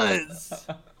 months.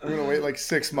 I'm gonna wait like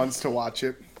 6 months to watch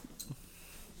it.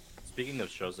 Speaking of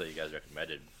shows that you guys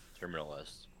recommended,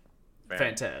 Terminalist.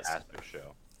 Fantastic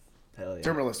show. Hell yeah.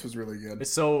 Terminalist was really good.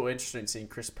 It's so interesting seeing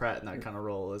Chris Pratt in that kind of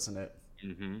role, isn't it?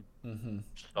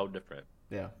 So different.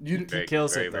 Yeah. You, He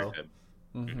kills very, it very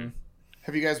though. good.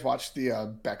 have you guys watched the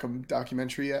Beckham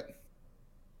documentary yet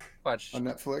Watch on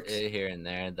Netflix? it here and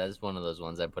there. That's one of those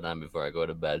ones I put on before I go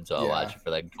to bed, so I'll Yeah. watch it for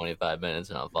like 25 minutes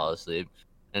and I'll fall asleep.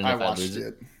 And I if I watched lose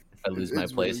it. if I lose my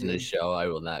It's place really in the show, I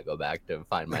will not go back to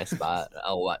find my spot.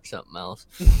 I'll watch something else.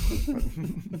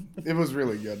 It was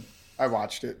really good. I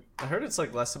watched it. I heard it's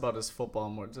like less about his football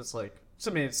and more just like. I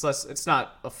mean, it's less. It's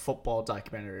not a football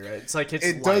documentary, right? It's like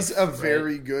It does a life,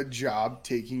 very right? good job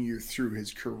taking you through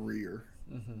his career.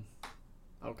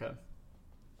 Okay.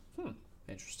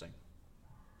 Interesting.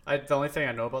 The only thing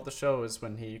I know about the show is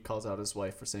when he calls out his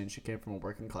wife for saying she came from a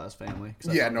working class family. 'Cause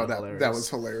I Yeah, found no, that hilarious. was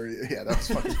hilarious. Yeah, that was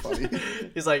fucking funny.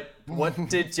 He's like, "What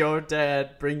did your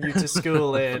dad bring you to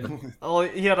school in?" Oh,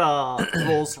 he had a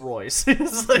Rolls Royce.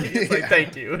 He's like, Yeah.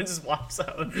 "Thank you," and just walks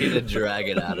out. Need to drag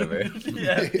it out of her.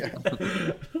 Yeah.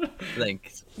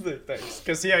 Thanks. Thanks,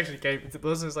 because he actually came.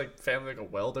 Was his like family like a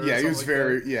welder? Yeah, or he was something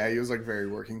very. like Yeah, he was like very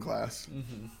working class.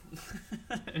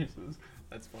 that?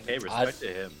 That's funny. Hey, respect to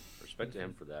him. Respect to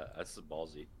him for that. That's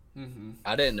ballsy.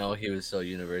 I didn't know he was so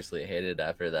universally hated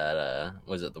after that.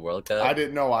 Was it the World Cup? I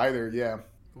didn't know either. Yeah,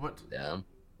 What? Yeah.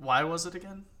 Why was it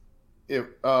again?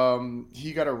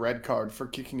 he got a red card for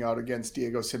kicking out against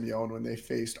Diego Simeone when they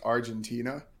faced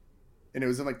Argentina, and it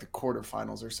was in like the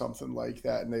quarterfinals or something like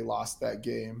that, and they lost that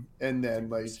game. And then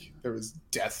like there was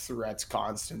death threats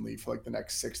constantly for like the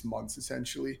next 6 months,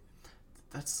 essentially.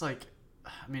 That's like,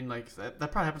 I mean, like that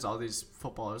probably happens to all these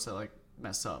footballers that like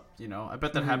mess up. You know, I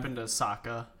bet that happened to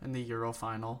Saka in the Euro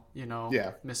final. You know,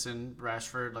 Yeah. missing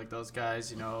Rashford, like those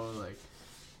guys. You know, like.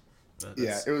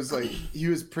 Yeah, it was like he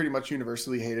was pretty much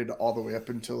universally hated all the way up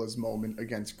until his moment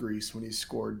against Greece when he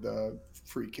scored the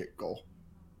free kick goal.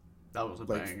 That was a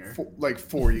Like banger.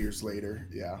 4 years later.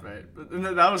 Yeah. Right, and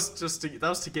then that was just to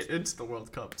get into the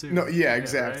World Cup too. No, yeah, right?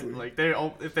 exactly. Like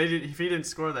if he didn't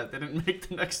score that, they didn't make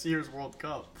the next year's World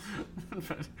Cup.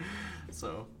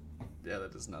 So, yeah,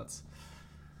 that is nuts.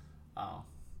 Oh,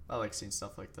 I like seeing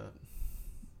stuff like that.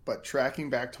 But tracking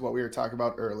back to what we were talking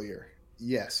about earlier,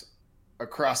 yes,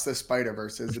 Across the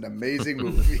Spider-Verse is an amazing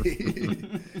movie.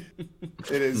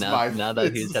 It is now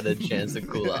that he's had a chance to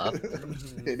cool off.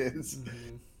 It is.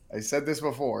 I said this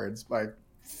before. It's my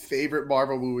favorite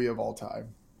Marvel movie of all time.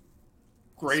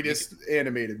 Greatest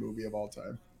animated movie of all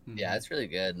time. Yeah, it's really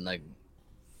good. And like,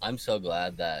 I'm so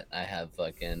glad that I have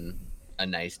fucking a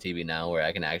nice TV now where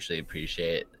I can actually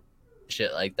appreciate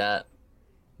shit like that.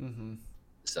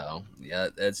 So yeah,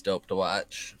 it's dope to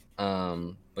watch.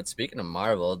 But speaking of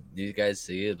Marvel, do you guys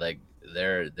see like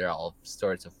they're all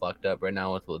sorts of fucked up right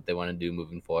now with what they want to do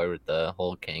moving forward with the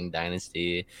whole King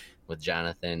dynasty, with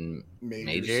Jonathan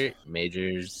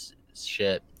Majors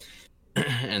shit,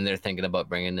 and they're thinking about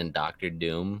bringing in Doctor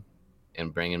Doom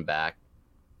and bringing back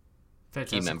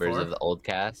Fantastic key members Four. of the old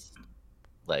cast,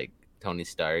 like Tony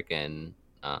Stark and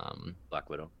Black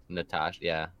Widow. Natasha.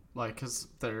 Yeah, Like, because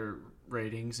their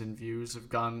ratings and views have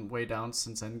gone way down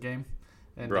since Endgame,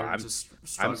 and Bro, they're I'm just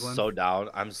struggling.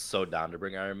 I'm so down to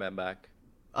bring Iron Man back.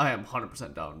 I am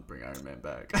 100% down to bring Iron Man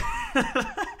back.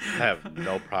 I have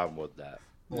no problem with that.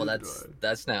 well,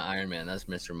 that's not Iron Man. That's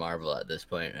Mr. Marvel at this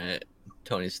point, right?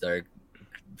 Tony Stark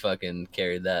fucking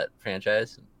carried that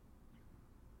franchise.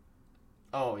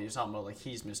 Oh, you're talking about like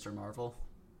he's Mr. Marvel?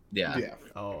 Yeah. Yeah.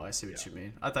 Oh, I see what you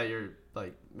mean. I thought you were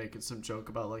like making some joke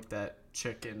about like that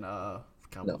chick in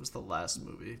what was the last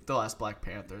movie? The last Black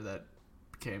Panther that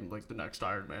became like the next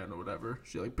Iron Man or whatever.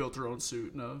 She like built her own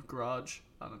suit in a garage.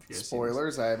 I don't know if you guys seen this.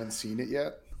 Spoilers, I haven't seen it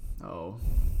yet. Oh,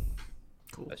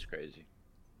 cool. That's crazy.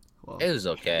 Well, It was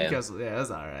okay. yeah, it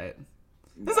was all right.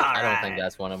 I don't think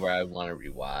that's one of where I want to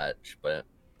rewatch, but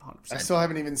 100%. I still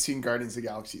haven't even seen Guardians of the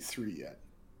Galaxy 3 yet.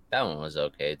 that one was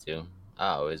okay too. I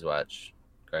always watch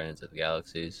Guardians of the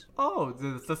Galaxies. Oh,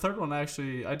 the third one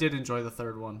actually, I did enjoy the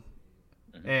third one,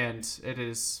 Mm-hmm. and it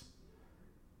is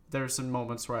There were some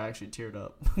moments where I actually teared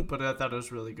up, but I thought it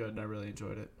was really good and I really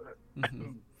enjoyed it.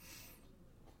 Mm-hmm.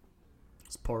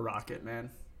 It's poor Rocket,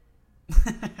 man.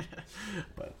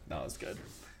 But no, it's good.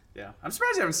 Yeah, I'm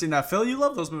surprised you haven't seen that, Phil. You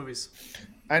love those movies.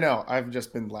 I know. I've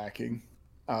just been lacking.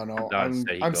 I don't know. Don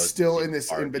said he I'm goes still to in this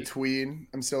Barbie. in between.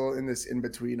 I'm still in this in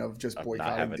between of just Not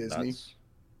boycotting having Disney. nuts.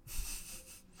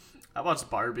 I watched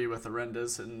Barbie with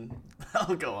Arendas, and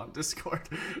I'll go on Discord.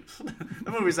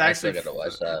 That movie's I actually still gotta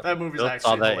watch that. That movie's Bill saw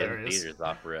actually that in hilarious. theaters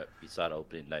off rip. He saw it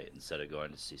opening night instead of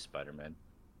going to see Spider-Man.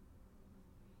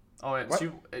 Oh, wait, What?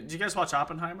 did you guys watch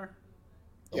Oppenheimer?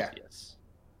 Yeah, Yes.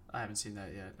 I haven't seen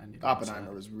that yet. I need to watch Oppenheimer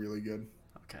that. was really good.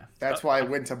 Okay. That's why I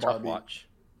went to Tough Barbie. watch.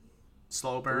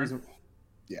 Slow The burn. reason-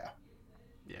 Yeah,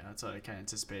 Yeah, that's what I kind of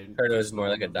anticipated. Heard it was more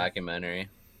like a documentary.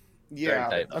 yeah.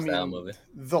 type I style mean, movie.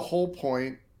 the whole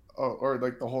point, or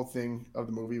like the whole thing of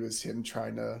the movie was him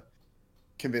trying to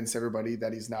convince everybody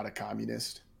that he's not a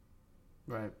communist,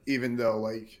 Right. even though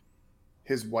like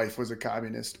his wife was a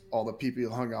communist, all the people he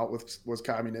hung out with was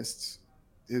communists,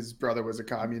 his brother was a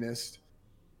communist,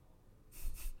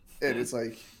 and it's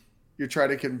like you're trying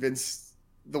to convince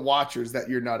the watchers that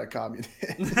you're not a communist.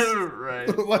 Right.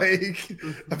 Like,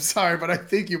 I'm sorry, but I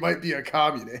think you might be a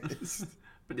communist.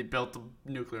 But he built the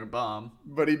nuclear bomb.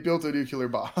 But he built a nuclear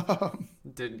bomb.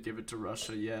 Didn't give it to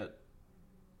Russia yet.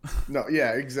 No,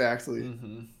 yeah, exactly.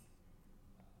 Mm-hmm.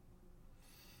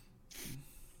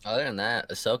 Other than that,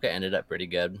 Ahsoka ended up pretty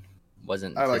good.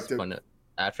 Wasn't I liked it. disappointed.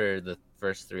 After the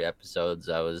first 3 episodes,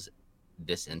 I was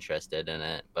disinterested in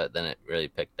it, but then it really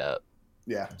picked up.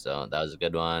 Yeah. So that was a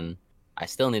good one. I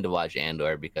still need to watch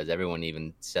Andor because everyone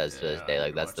even says to this Yeah, day I like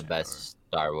need to that's the watch best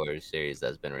Star Wars series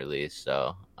that's been released.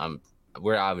 So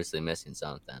we're obviously missing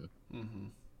something.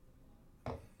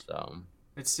 Mm-hmm. So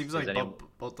It seems Does like anyone-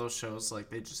 both those shows, like,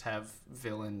 they just have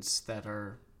villains that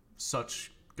are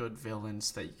such good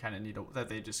villains that you kind of need to, that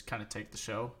they just kind of take the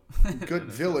show. Good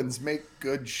villains make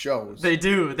good shows. They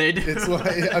do. It's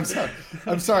like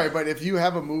I'm sorry, but if you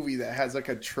have a movie that has like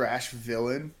a trash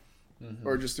villain,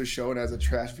 or just a show and has a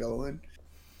trash villain,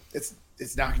 it's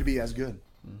not going to be as good.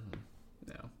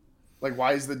 No. Like,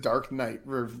 why is The Dark Knight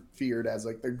revered as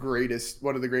like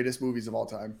one of the greatest movies of all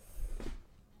time?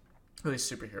 Really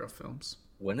superhero films.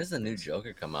 when does the new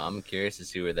Joker come out? I'm curious to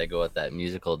see where they go with that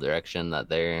musical direction that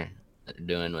they're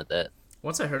doing with it.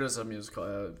 Once I heard it was a musical,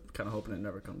 I'm kind of hoping it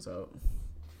never comes out.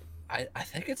 I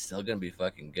think it's still gonna be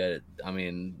fucking good. I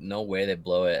mean, no way they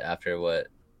blow it after what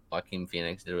Joaquin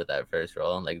Phoenix did with that first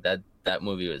role. Like that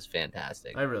movie was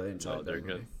fantastic. I really enjoyed No,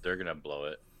 that they're gonna blow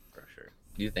it for sure.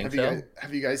 Do you think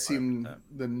Have you guys seen 100%.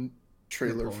 the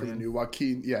trailer for the Napoleon. new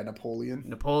Joaquin? Yeah, Napoleon.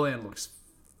 Napoleon looks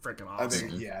freaking I awesome.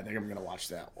 think I'm gonna watch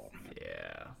that one.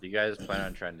 Yeah. Do you guys plan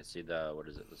on trying to see the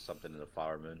something in the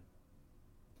Flower Moon?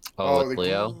 Oh, with the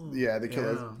Cleo? Yeah, the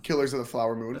Killers of the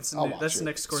Flower Moon. That's I'll new- watch that's it.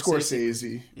 Nick Scorsese.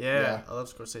 Scorsese. Yeah, I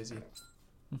love Scorsese.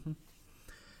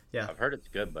 Yeah. I've heard it's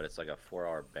good, but it's like a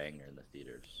 4-hour banger in the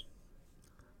theaters.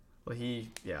 Well,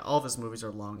 all of his movies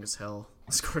are long as hell.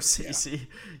 Scorsese.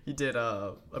 He did,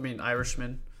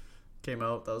 Irishman came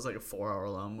out. That was like a 4-hour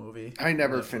long movie. I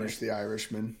never Netflix. finished The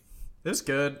Irishman. It was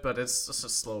good, but it's just a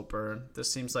slow burn.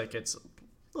 This seems like it's a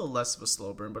little less of a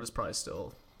slow burn, but it's probably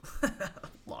still a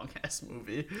long ass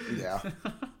movie. Yeah.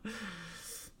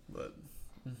 But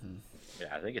Yeah,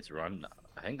 I think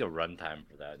I think the runtime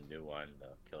for that new one, the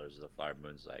Killers of the Flower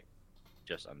Moon, is like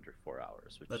just under 4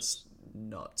 hours, which that's is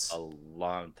nuts. a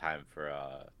long time for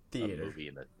a Theater. movie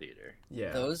in the theater.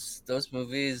 Yeah. Those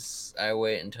movies, I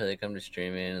wait until they come to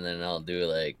streaming, and then I'll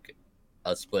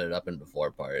split it up into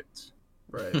 4 parts.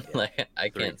 Right. Like I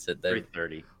can't sit there.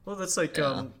 3:30. Well, that's like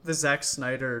Yeah. the Zack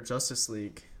Snyder Justice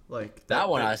League. Like That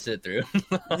one I sit through.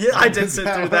 Yeah, I did sit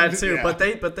That through that one, too,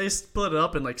 yeah. but they split it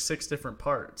up in like 6 different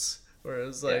parts.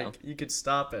 Whereas like you could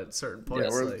stop at certain Yeah,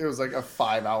 points. it was like a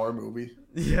 5-hour movie.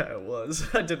 Yeah, it was.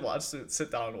 I did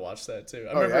sit down and watch that too.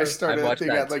 I Oh, yeah, remember I started I that watched thing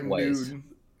that at like twice. noon.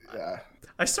 Yeah.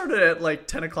 I started at like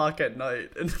 10 o'clock at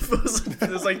night, and it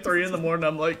was like 3 in the morning.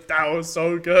 I'm like, that was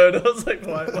so good. I was like,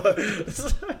 what?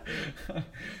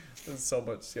 There's so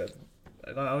much. Yeah,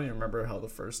 I don't even remember how the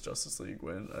first Justice League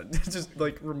went. I just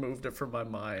like removed it from my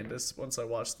mind once I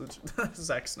watched the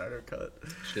Zack Snyder cut.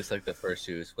 Just like the first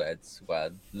Suicide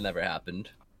Squad never happened.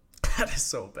 That is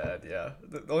so bad. Yeah,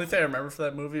 the only thing I remember for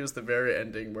that movie was the very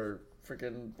ending where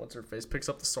freaking what's her face picks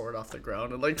up the sword off the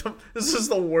ground, and like this is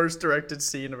the worst directed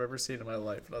scene I've ever seen in my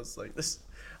life. And I was like, this.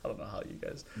 I don't know how you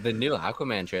guys. The new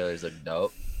Aquaman trailers look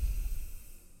dope.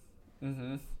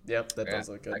 Yep, that does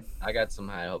look good. I got some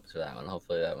high hopes for that one.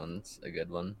 Hopefully that one's a good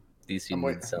one. DC I'm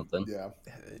needs something. Yeah.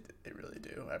 Yeah, they really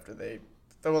do. After they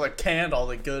like canned all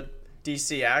the good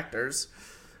DC actors,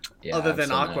 Yeah, other I'm than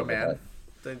so mad about Aquaman. that.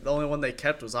 The only one they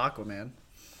kept was Aquaman.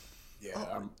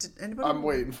 Yeah, Did anybody? I'm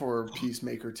waiting for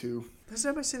Peacemaker 2. Has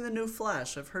anybody seen the new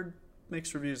Flash? I've heard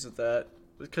mixed reviews of that.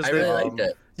 Because I really liked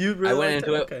it. You really I went liked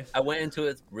into it. Okay. I went into it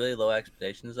with really low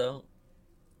expectations though,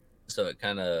 so it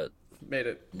kind of Made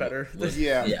it better.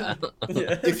 Yeah. yeah.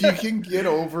 If you can get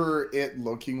over it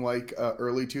looking like a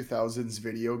early 2000s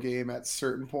video game at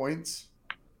certain points,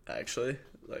 Actually,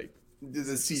 like the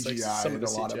it's CGI like some of and the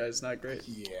a lot CGI of is not great.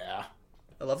 yeah.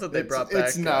 I love that they It's, brought back.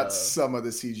 it's not some of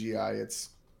the CGI, it's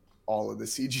all of the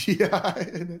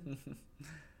CGI in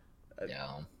it.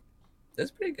 Yeah. That's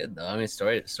pretty good though. I mean,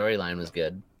 storyline was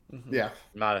good. Yeah.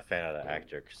 I'm not a fan of the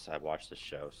actor because I watched the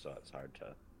show, so it's hard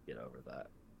to get over that.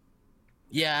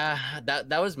 Yeah,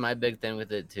 that was my big thing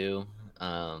with it too.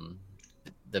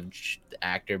 The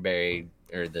actor Barry,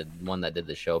 or the one that did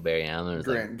the show, Barry Allen, was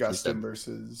Grant like Gustin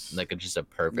versus just a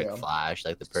perfect Yeah. Flash,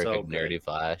 like the So perfect good. nerdy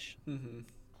Flash.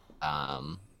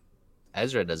 Mm-hmm.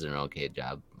 Ezra does an okay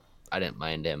job. I didn't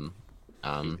mind him.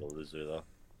 He's a loser though.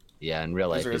 Yeah, in real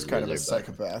life, Ezra is he's kind of a loser, but-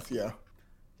 psychopath, yeah.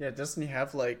 Yeah, doesn't he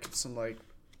have like some like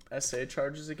SA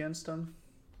charges against him?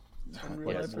 In real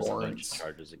He life has or a something? bunch of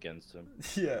charges against him.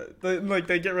 Yeah,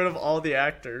 they get rid of all the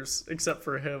actors except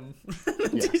for him.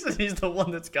 Yeah. He's the one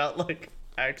that's got like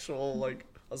actual like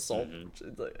assault.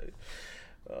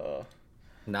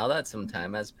 Now that some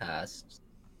time has passed,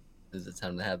 is it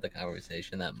time to have the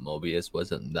conversation that Mobius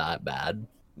wasn't that bad?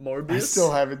 Morbius. I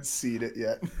still haven't seen it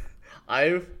yet.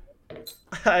 I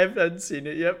haven't seen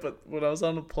it yet, but when I was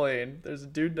on a plane, there's a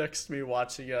dude next to me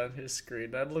watching it on his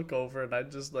screen. I'd look over and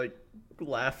I'd just like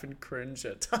laugh and cringe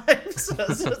at times. And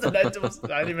I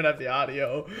didn't even have the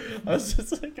audio. I was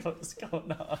just like, what's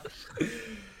going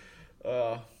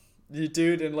on? You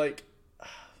dude, and like,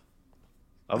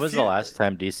 When was the last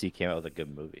time DC came out with a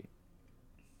good movie?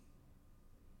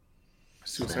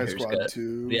 Suicide Snyder's Squad Cut.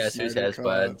 2. Yeah, Snyder Suicide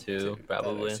Squad Cut. 2,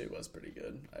 probably. that actually was pretty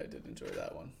good. I did enjoy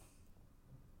that one.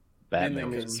 Batman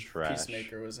Mainly was 'cause trash.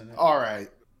 Peacemaker was in it. All right.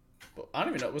 But I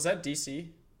don't even know. Was that DC?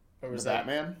 Or was The that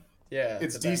Batman? Yeah,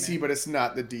 It's the DC, Batman. but it's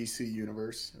not the DC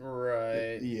universe.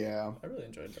 Right. Yeah. I really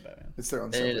enjoyed the Batman. It's their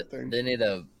own They separate thing. need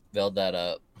to build that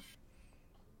up.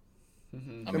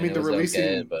 Mm-hmm. I mean, it they're was releasing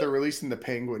okay, but- they're releasing the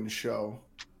Penguin show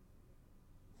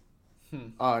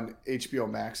on HBO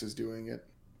Max is doing it.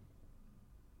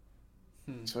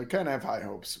 So I kind of have high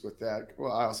hopes with that.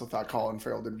 Well, I also thought Colin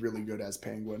Farrell did really good as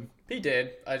Penguin. He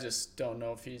did. I just don't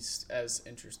know if he's as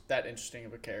that interesting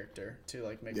of a character to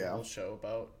like make a whole show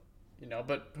about, you know.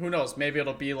 But who knows? Maybe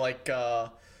it'll be like I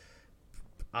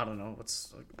don't know,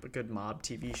 what's a good mob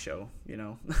TV show, you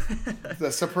know?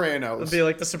 The Sopranos. It'll be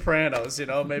like The Sopranos, you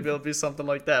know. Maybe it'll be something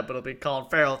like that, but it'll be Colin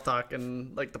Farrell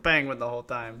talking like the Penguin the whole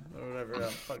time or whatever. I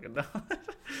don't fucking know.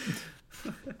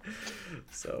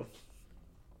 So,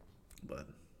 but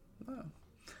no,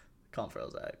 Colin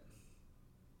Farrell's alright.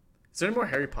 Is there any more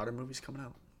Harry Potter movies coming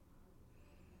out?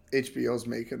 HBO's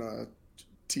making a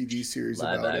TV series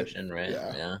Live about action, it. right?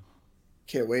 Yeah.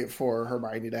 Can't wait for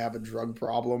Hermione to have a drug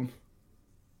problem.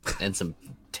 And some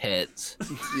tits.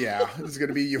 Yeah, it's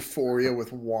gonna be Euphoria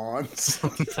with wands.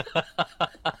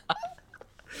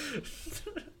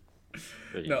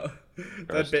 No,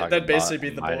 Girls that'd talking basically be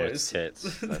about The minor Boys.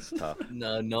 Tits. That's tough.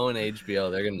 No, knowing HBO,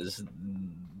 they're gonna just.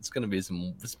 It's gonna be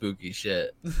some spooky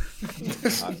shit.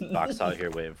 Doc's out here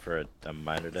waiting for a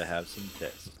minor to have some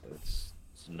tits.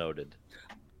 It's noted.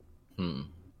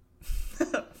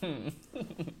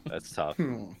 That's tough.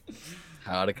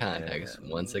 Out of context,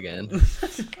 once again.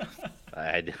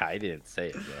 I didn't say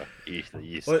it, bro.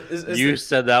 You What, is you it-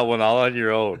 said that one all on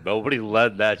your own. Nobody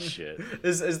led that shit.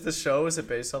 Is the show, is it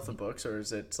based off the books, or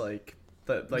is it like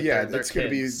Yeah, their it's gonna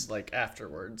be- kids, like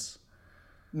afterwards?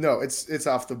 No, it's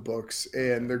off the books,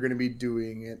 and they're gonna be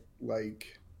doing it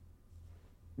like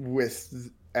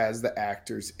with as the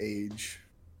actors age.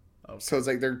 Okay. So it's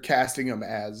like they're casting them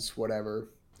as whatever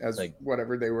Like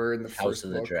whatever they were in the House first of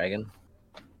the book. Dragon,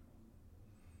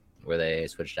 where they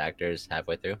switched actors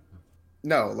halfway through.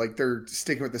 No, like they're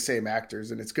sticking with the same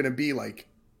actors, and it's gonna be like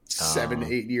 7, Oh.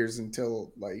 8 years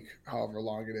until like however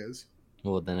long it is.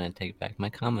 Well, then I take back my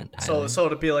comment. So Tyler. so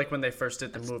it'd be like when they first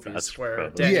did the movies, that's where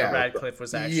incredible. Daniel Yeah. Radcliffe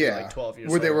was actually like 12 years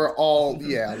where old. they were all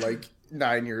like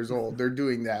 9 years old. They're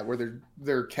doing that where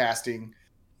they're casting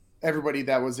everybody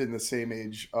that was in the same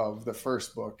age of the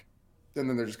first book, and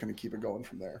then they're just gonna keep it going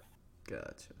from there.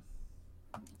 Gotcha.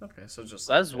 Okay, so just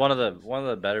That's one of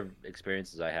the better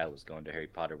experiences I had was going to Harry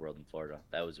Potter World in Florida.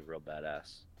 That was a real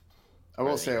badass. I will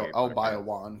Really say Harry I'll Potter buy fan. a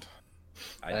wand.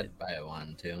 I'd buy a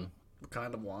wand too. What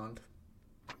kind of wand?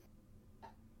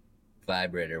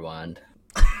 Vibrator wand.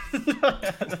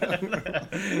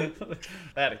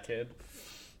 That a kid.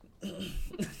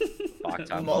 Spock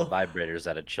talking about vibrators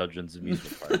at a children's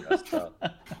amusement park. That's tough.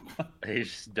 He's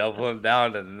just doubling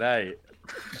down tonight.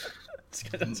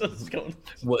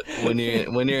 When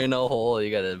you're in a hole,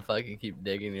 you gotta fucking keep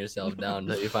digging yourself down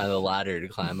until you find the ladder to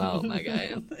climb out, my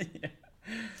guy. Yeah.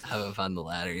 I haven't found the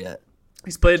ladder yet.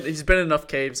 He's been in enough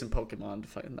caves in Pokemon to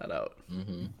find that out.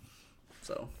 Mm-hmm.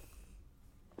 So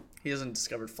he hasn't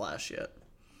discovered Flash yet.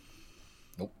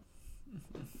 Nope.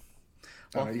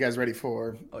 You guys ready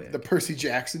for the Percy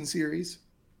Jackson series?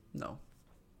 No.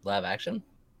 Live action?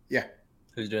 Yeah.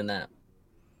 Who's doing that?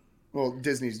 Well,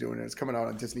 Disney's doing it. It's coming out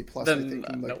on Disney Plus, I think,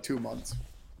 in like 2 months.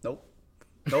 Nope.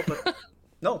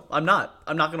 No, I'm not.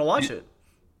 I'm not gonna watch it.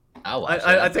 I'll watch it.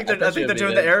 I think they're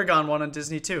doing the Aragon one on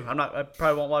Disney too. I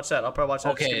probably won't watch that. I'll probably watch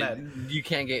that. Okay, you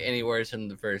can't get any worse than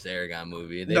the first Aragon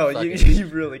movie. You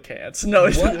really can't. No,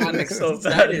 what I'm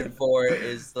excited for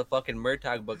is the fucking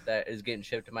Murtaugh book that is getting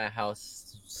shipped to my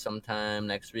house sometime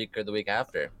next week or the week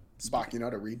after. Spock, you know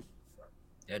how to read?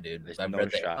 Yeah, dude. I'm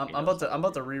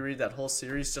about to reread that whole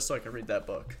series just so I can read that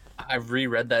book. I've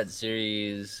reread that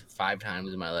series 5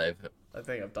 times in my life. I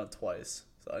think I've done twice.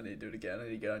 So I need to do it again. I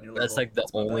need to get on your level. That's like the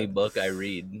only book I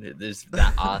read. There's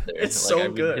that author. It's like, so I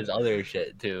read good. his other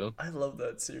shit too. I love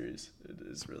that series. It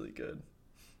is really good.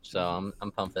 So I'm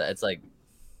pumped for that. It's like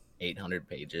 800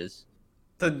 pages.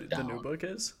 The new book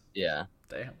is? Yeah.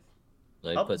 Damn.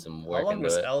 Like put some work into it. How long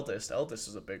was Eldest? Eldest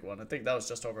is a big one. I think that was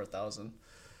just over 1,000.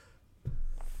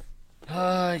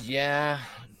 Yeah.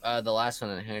 The last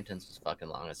one, Inheritance, was fucking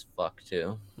long as fuck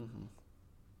too. Mm-hmm.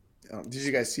 Did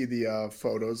you guys see the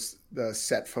photos, the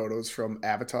set photos from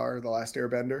Avatar: The Last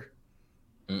Airbender?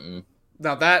 Mm-mm.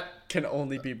 Now that can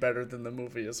only be better than the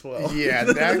movie as well. Yeah,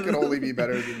 that could only be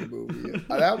better than the movie.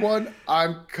 That one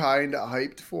I'm kind of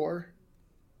hyped for.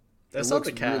 That's it not looks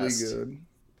the cast. really good.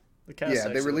 The cast yeah,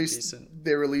 they decent.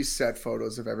 released set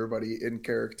photos of everybody in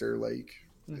character,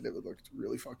 and it looked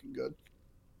really fucking good.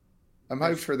 I'm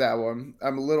hyped for that one.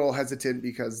 I'm a little hesitant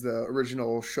because the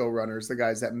original showrunners, the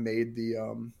guys that made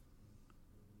the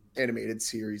animated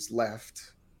series,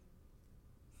 left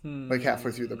like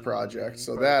halfway through the project,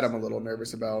 so that I'm a little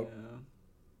nervous about.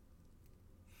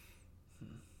 Yeah.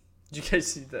 Did you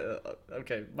guys see the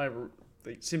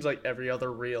it seems like every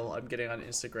other reel I'm getting on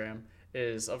Instagram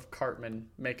is of Cartman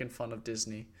making fun of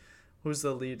Disney. Who's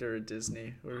the leader of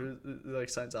Disney? Who like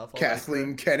signs off?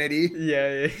 Kathleen Kennedy.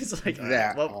 Yeah, he's like,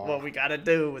 what we gotta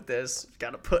do with this?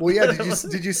 Gotta put. Well, yeah.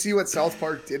 Did you see what South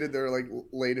Park did in their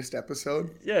latest episode?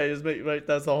 Yeah, he was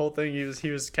that's the whole thing. He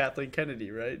was Kathleen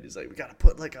Kennedy, right? He's like, we gotta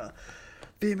put like a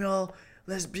female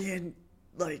lesbian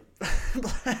in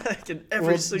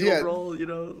every single role,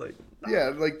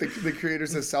 Yeah, like the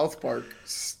creators of South Park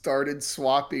started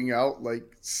swapping out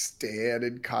Stan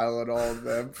and Kyle and all of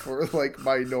them for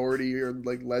minority or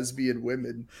lesbian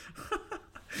women.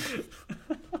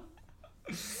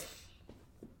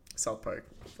 South Park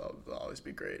will always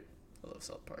be great. I love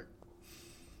South Park.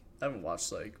 I haven't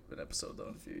watched an episode though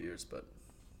in a few years, but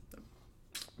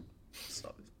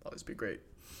it'll always be great.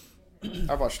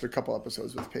 I've watched a couple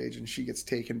episodes with Paige, and she gets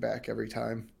taken back every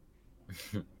time.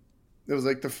 It was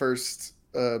the first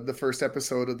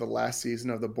episode of the last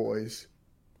season of The Boys.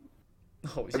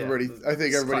 Oh yeah, I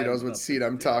think everybody knows what scene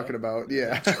I'm talking about.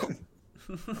 Yeah,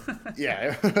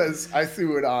 yeah. I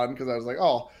threw it on because I was like,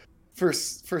 "Oh,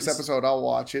 first episode, I'll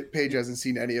watch it." Paige hasn't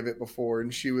seen any of it before,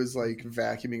 and she was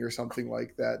vacuuming or something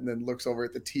like that, and then looks over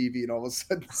at the TV and all of a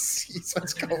sudden sees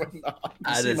what's going on.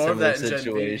 I had a similar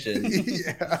situation.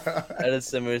 Yeah, I had a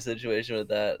similar situation with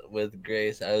that with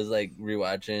Grace. I was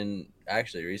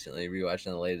recently rewatching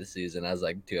the latest season. I was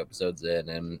 2 episodes in,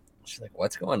 and she's like,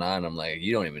 "What's going on?" I'm like,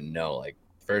 "You don't even know."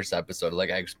 First episode, I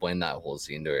explained that whole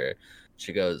scene to her.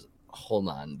 She goes, "Hold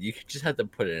on, you just have to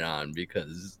put it on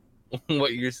because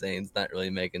what you're saying is not really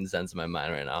making sense in my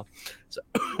mind right now." So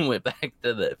went back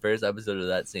to the first episode of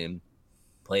that scene,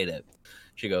 played it.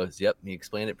 She goes, "Yep, he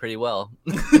explained it pretty well."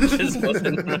 Just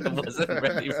wasn't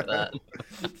ready for that.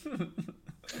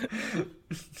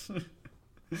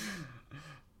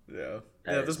 Yeah,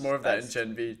 there's more of that in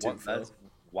Gen V too. That's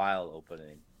wild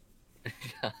opening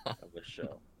of a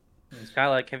show. It's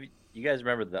kind of have you guys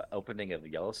remember the opening of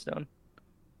Yellowstone?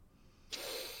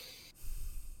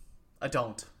 I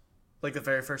don't. The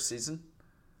very first season?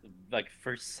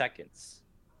 First seconds.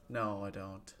 No, I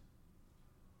don't.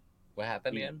 What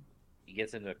happened again? He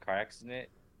gets into a car accident,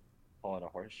 pulling a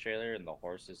horse trailer, and the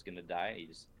horse is gonna die.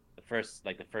 The first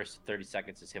 30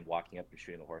 seconds is him walking up and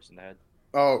shooting the horse in the head.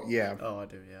 Oh yeah. Oh, I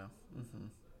do. Yeah. Mm-hmm.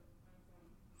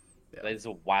 Yeah. It's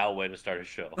a wild way to start a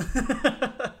show.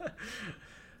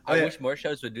 I wish more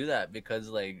shows would do that because,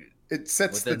 like, It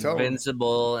sets with the tone.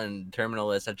 Invincible and Terminal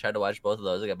List, I tried to watch both of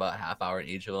those. I got about a half hour in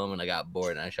each of them, and I got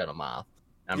bored and I shut them off.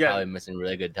 I'm probably missing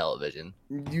really good television.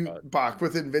 Bach,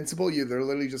 with Invincible, you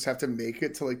literally just have to make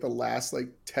it to like the last like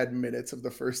 10 minutes of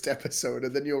the first episode,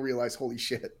 and then you'll realize, holy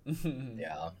shit.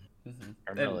 Yeah.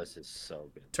 Terminal List is so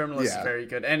good. Terminal List is very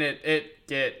good, and it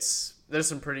gets there's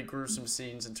some pretty gruesome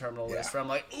scenes in Terminal List where I'm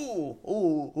like, ooh,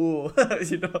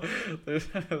 you know,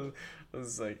 it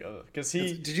was like, because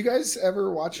he. Did you guys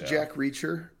ever watch Jack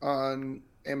Reacher on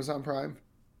Amazon Prime?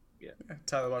 Yeah.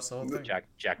 Tyler watched the whole thing.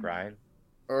 Jack Ryan.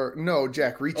 Or no,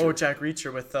 Jack Reacher. Oh, Jack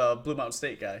Reacher with Blue Mountain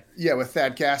State guy. Yeah, with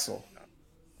Thad Castle.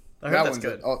 I heard that's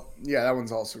good. Yeah, that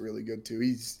one's also really good too.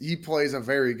 He plays a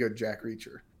very good Jack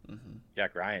Reacher. Mm-hmm.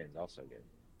 Jack Ryan is also good.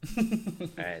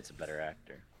 And it's a better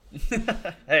actor.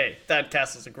 Hey, Thad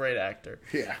Castle's a great actor.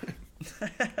 Yeah.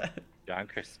 John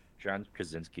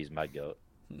Krasinski's my goat.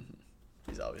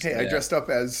 He's always. Hey, I dressed up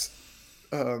as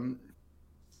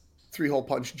 3-Hole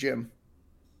Punch Jim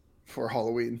for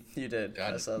Halloween. You did.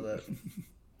 I saw that.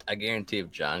 I guarantee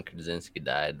if John Krasinski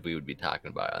died, we would be talking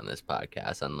about it on this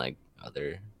podcast, unlike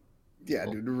other. Yeah,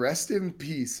 dude. Rest in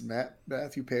peace,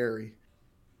 Matthew Perry.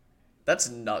 That's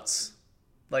nuts.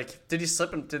 Like, did he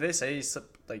slip? Did they say he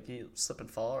slipped? Like he slip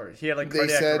and fall, or he had like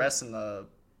cardiac arrest in the?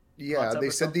 Yeah,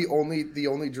 they said the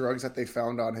only drugs that they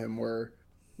found on him were,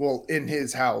 well, in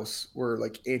his house were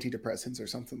like antidepressants or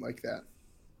something like that.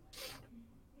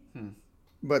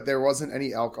 But there wasn't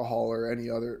any alcohol or any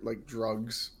other like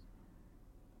drugs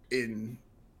in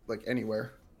like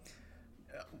anywhere.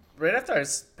 Right after I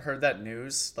heard that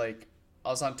news, like I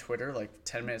was on Twitter like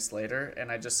 10 minutes later,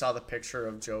 and I just saw the picture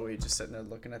of Joey just sitting there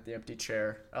looking at the empty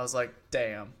chair. I was like,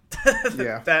 damn,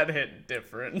 that hit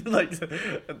different. Like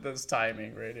this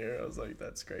timing right here, I was like,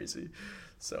 that's crazy.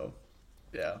 So,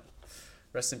 yeah,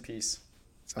 rest in peace.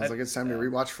 Sounds like it's time to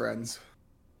rewatch Friends.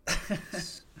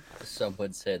 Some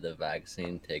would say the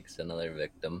vaccine takes another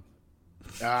victim.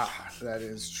 Ah, that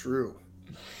is true.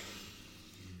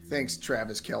 Thanks,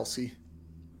 Travis Kelce.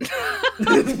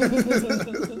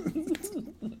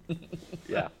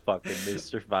 Yeah, fucking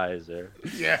Mr. Pfizer.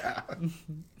 Yeah.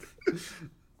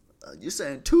 You're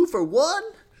saying 2 for 1?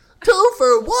 2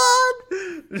 for 1?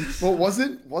 Well,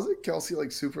 wasn't Kelce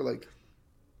like super like?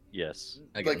 Yes.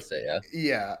 Against it, yeah.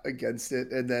 Yeah, against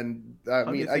it, and then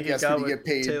I guess when you get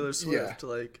paid, Taylor Swift,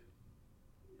 like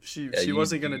she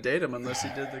wasn't gonna date him unless he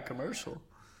did the commercial.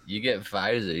 You get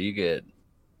Pfizer, you get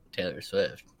Taylor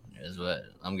Swift. Is what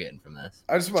I'm getting from this.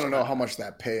 I just want to know how much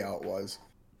that payout was.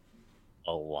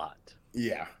 A lot.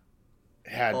 Yeah.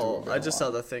 Had to. I just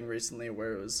saw the thing recently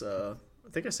where it was. I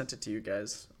think I sent it to you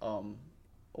guys a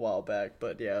while back,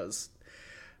 but yeah, it was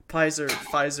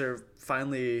Pfizer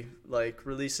finally like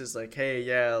releases like, hey,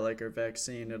 yeah, like our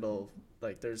vaccine, it'll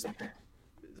like there's a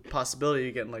possibility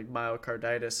of getting like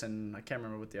myocarditis, and I can't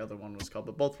remember what the other one was called,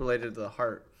 but both related to the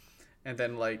heart. And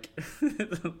then like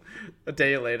a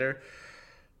day later,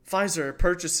 Pfizer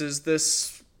purchases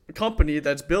this company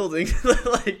that's building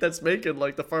like that's making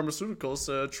like the pharmaceuticals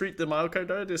to treat the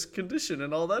myocarditis condition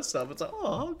and all that stuff. It's like,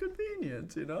 oh, how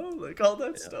convenient, you know, like all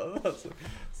that stuff.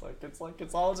 It's like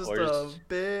it's all just a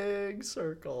big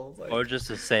circle. Like, or just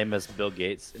the same as Bill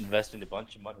Gates investing a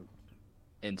bunch of money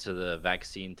into the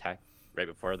vaccine tech right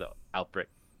before the outbreak,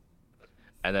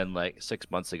 and then like 6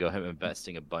 months ago, him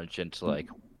investing a bunch into like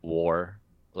war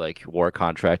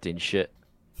contracting shit.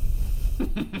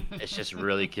 It's just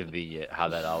really convenient how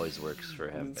that always works for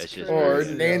him. It's just or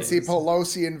Nancy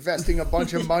Pelosi investing a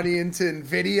bunch of money into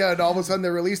Nvidia, and all of a sudden they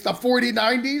release the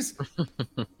 4090s.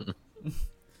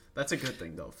 That's a good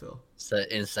thing, though, Phil. So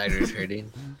insider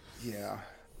trading. Yeah.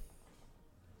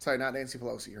 Sorry, not Nancy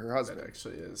Pelosi. Her husband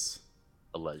actually is.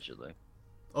 Allegedly.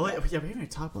 Oh yeah, we haven't even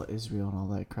talked about Israel and all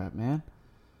that crap, man.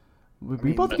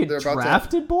 We about to get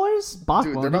drafted, boys?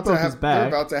 Dude, they're about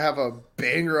to have a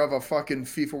banger of a fucking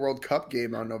FIFA World Cup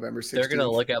game on November 16th. They're going to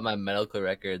look at my medical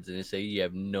records and say, you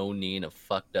have no knee and a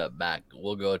fucked up back.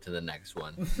 We'll go to the next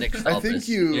one. I think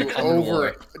you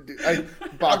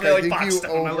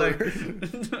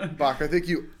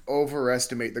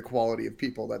overestimate the quality of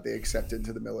people that they accept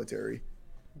into the military.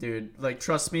 Dude, like,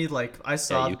 trust me, like, I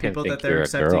saw the people that they're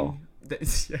accepting.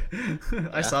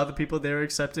 I saw the people they were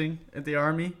accepting at the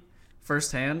Army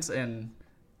firsthand, and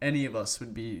any of us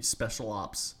would be special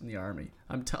ops in the Army.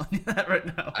 I'm telling you that right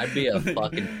now. I'd be a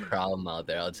fucking problem out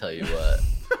there, I'll tell you what.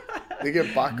 They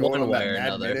get Bach going on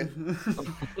that Mad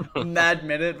Minute. Mad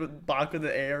Minute with Bach with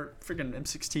the air, freaking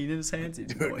M16 in his hands.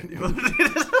 He's no idea.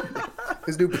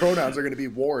 His new pronouns are going to be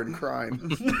war and crime.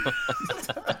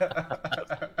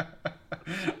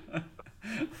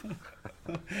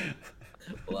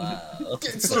 Wow.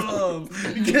 Get some.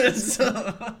 Get some.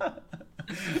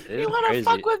 You want to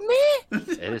fuck with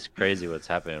me? It is crazy what's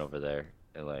happening over there,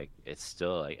 and like it's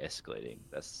still like escalating.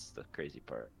 That's the crazy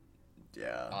part.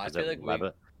 Yeah. I Was feel it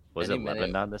like was any it minute-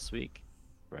 Lebanon this week?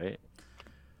 Right?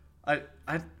 I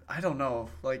don't know.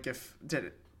 Like, if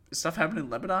did stuff happen in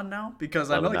Lebanon now? Because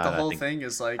I know like the Lebanon, I whole think- thing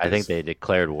is like. I think they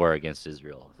declared war against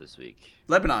Israel this week.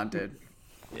 Lebanon did.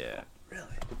 Yeah, Really?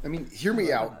 I mean, hear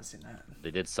me out. I've seen that.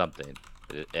 they did something.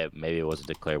 Maybe it wasn't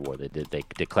declared war. They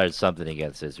declared something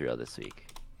against Israel this week.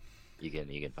 You can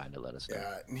find it. Let us know.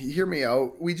 Yeah, hear me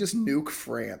out. We just nuke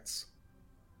France.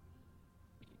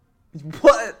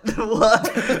 What? What?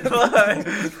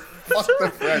 Fuck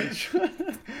the French.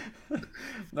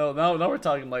 No, now we're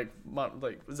talking like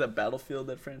was that Battlefield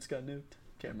that France got nuked?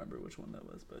 Can't remember which one that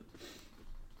was, but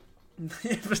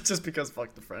but just because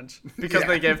fuck the French, because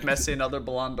they gave Messi another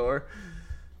Ballon d'Or.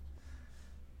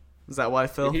 Is that why,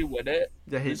 Phil? Did he win it?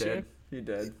 Yeah, he this did. year? He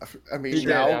did. I mean, He did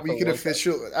now after we can World Cup.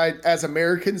 officially, as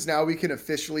Americans, now we can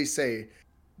officially say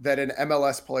that an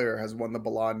MLS player has won the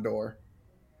Ballon d'Or.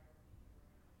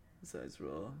 Is that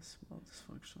Israel? Small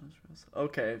dysfunctional Israel.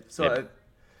 Okay, so Maybe. I think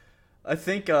I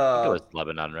think it was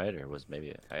Lebanon, right? Or was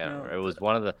maybe I don't No. know. It was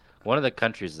one of the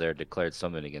countries there declared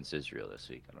something against Israel this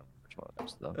week. I don't know which one it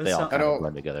was though. They all sound- kind I of know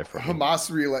blend together for me.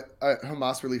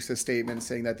 Hamas released a statement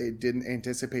saying that they didn't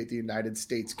anticipate the United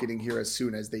States getting here as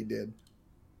soon as they did.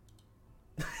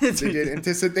 They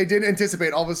didn't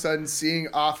anticipate all of a sudden seeing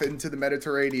off into the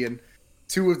Mediterranean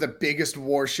two of the biggest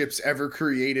warships ever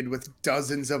created with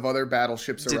dozens of other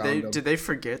battleships around them. Did they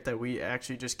forget that we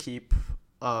actually just keep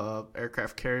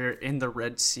aircraft carrier in the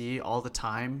Red Sea all the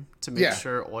time to make Yeah.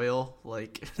 sure oil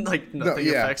like nothing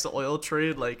yeah. affects the oil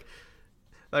trade? Like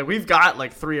we've got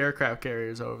like 3 aircraft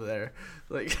carriers over there.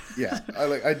 Like Yeah,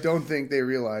 I don't think they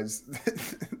realized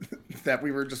that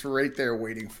we were just right there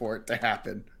waiting for it to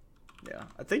happen. yeah,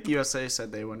 I think USA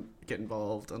said they wouldn't get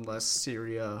involved unless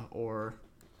Syria or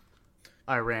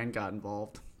Iran got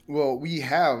involved. Well, we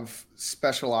have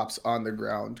special ops on the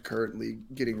ground currently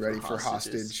getting ready for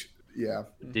Hostages. hostage. Yeah.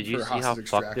 Did you for see how hostage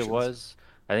fucked it extractions. was?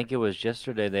 I think it was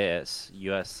yesterday the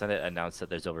U.S. Senate announced that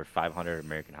there's over 500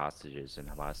 American hostages in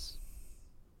Hamas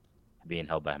being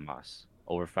held by Hamas.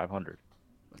 Over 500.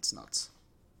 That's nuts.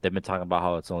 They've been talking about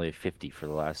how it's only 50 for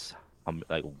the last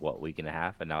week and a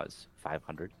half, and now it's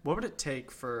 500. What would it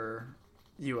take for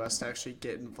U.S. to actually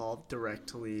get involved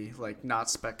directly, like not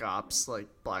spec ops, like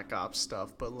black ops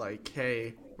stuff, but like,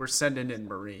 hey, we're sending in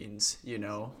Marines, you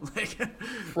know? Like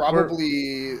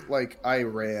Probably like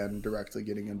Iran directly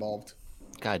getting involved.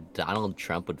 God, Donald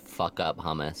Trump would fuck up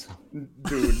hummus.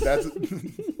 Dude, that's.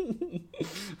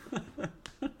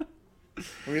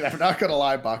 I mean, I'm not gonna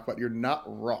lie, Bach, but you're not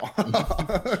wrong.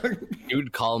 You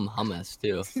would call him hummus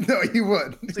too. No, you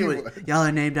would. You would. Y'all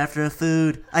are named after a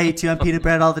food. I eat you on peanut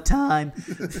bread all the time.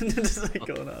 Just like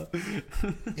going up.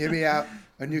 Hear me out.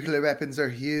 Our nuclear weapons are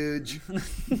huge.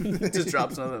 Just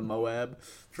drops another Moab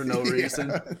for no reason.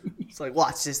 Yeah. It's like,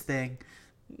 watch this thing.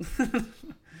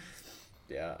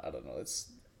 Yeah, I don't know.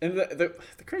 And the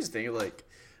crazy thing, like,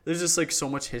 there's just like so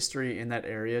much history in that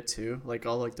area too. Like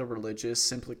all like the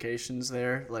religious implications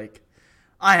there. Like,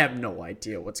 I have no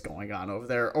idea what's going on over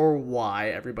there or why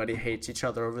everybody hates each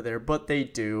other over there, but they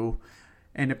do.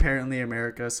 And apparently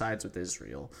America sides with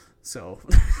Israel. So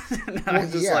I'm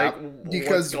just like,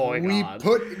 what's going on?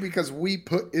 Because we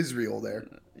put Israel there.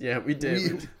 Yeah, we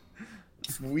did.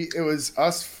 It was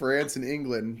us, France, and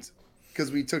England,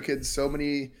 because we took in so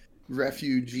many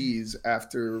refugees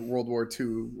after World War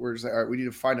II. We're just like, all right, we need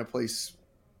to find a place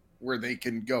where they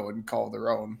can go and call their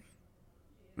own.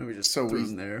 And we just So threw we-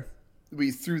 them there.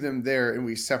 We threw them there, and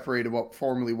we separated what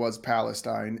formerly was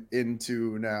Palestine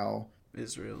into now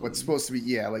Israel. what's supposed to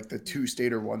be, like the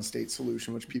 2-state or 1-state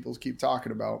solution, which people keep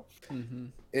talking about. Mm-hmm.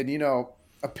 And,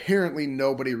 apparently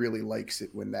nobody really likes it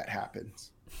when that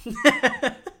happens.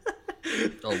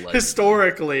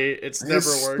 Historically, it's never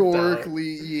worked out.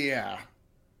 Historically, yeah.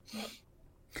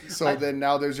 So then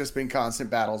now there's just been constant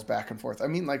battles back and forth. I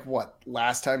mean, like what?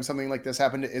 Last time something like this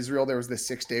happened to Israel, there was the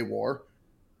 6-day war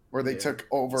where they took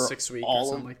over 6 weeks or all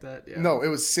something of... like that. Yeah. No, it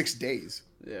was 6 days.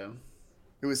 Yeah.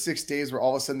 It was 6 days where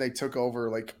all of a sudden they took over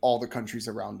like all the countries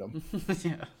around them.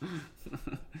 Yeah.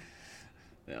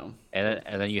 Yeah.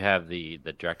 And then you have the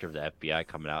director of the FBI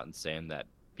coming out and saying that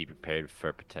be prepared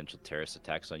for potential terrorist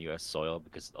attacks on U.S. soil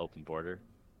because of the open border.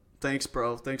 Thanks,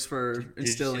 bro. Thanks for you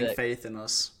see instilling that? faith in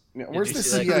us. Yeah, Did where's you the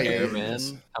see that CIA?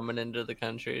 caravan coming into the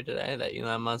country today that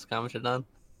Elon Musk commented on?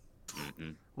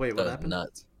 Mm-mm. Wait, what That was happened?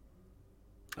 nuts.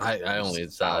 I only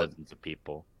saw it, Thousands of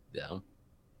people yeah,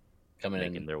 coming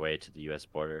making in. their way to the U.S.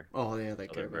 border. Oh yeah, that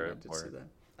Other caravan. I very did see important.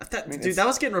 that. Dude, that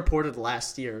was getting reported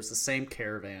last year. It was the same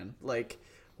caravan. Like,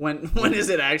 when is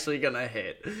it actually gonna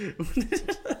hit?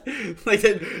 Like,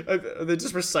 are they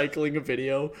just recycling a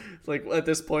video? Like, at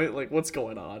this point, like, what's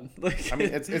going on? Like, I mean,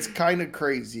 it's kind of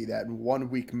crazy that in 1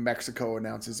 week Mexico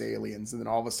announces aliens, and then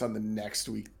all of a sudden the next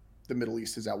week the Middle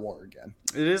East is at war again.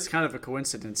 It is kind of a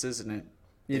coincidence, isn't it?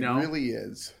 It really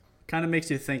is. Kind of makes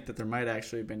you think that there might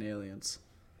actually have been aliens.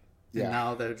 And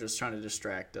now they're just trying to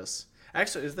distract us.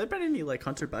 Actually, has there been any like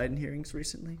Hunter Biden hearings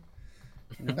recently?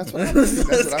 That's what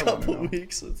I couple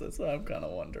weeks. That's what I'm kind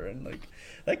of wondering. Like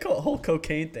that whole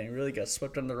cocaine thing really got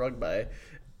swept under the rug by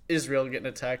Israel getting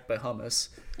attacked by Hamas.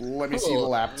 Let me see the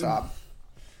laptop.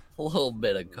 A little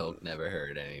bit of coke never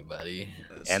hurt anybody.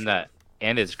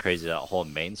 And it's crazy that whole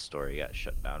Maine story got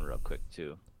shut down real quick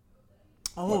too.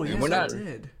 Oh, yes, it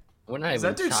did. We're not Is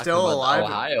even that dude talking still about alive?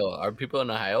 Ohio. Are people in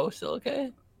Ohio still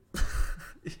okay?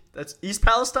 That's East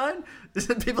Palestine?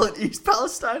 Isn't people in East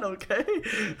Palestine okay?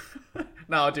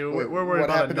 No, dude, we're worried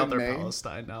about another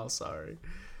Palestine now. Sorry.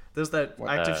 There's that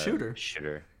active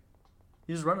shooter.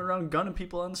 He was running around gunning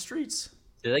people on the streets.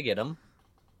 Did they get him?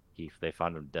 They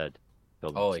found him dead.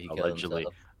 He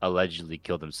allegedly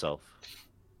killed himself.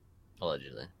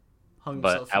 Allegedly. Hung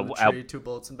himself from a tree, 2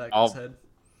 bullets in the back of his head.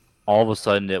 All of a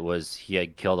sudden, he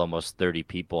had killed almost 30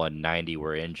 people and 90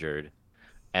 were injured,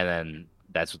 and then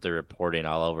that's what they're reporting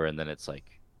all over. And then it's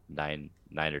like 9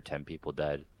 or 10 people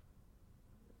dead,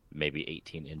 maybe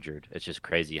 18 injured. It's just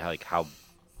crazy how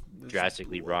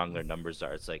drastically wrong their numbers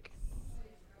are. It's like,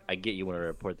 I get you want to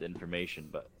report the information,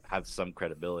 but have some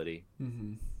credibility.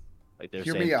 Mm-hmm. Like they're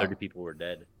saying 30 people were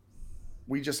dead.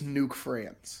 We just nuke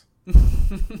France.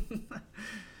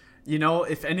 You know,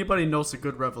 if anybody knows a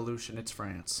good revolution, it's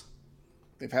France.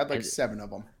 They've had like 7 of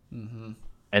them. Mm-hmm.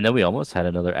 And then we almost had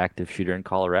another active shooter in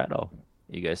Colorado.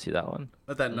 You guys see that one?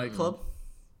 At that nightclub?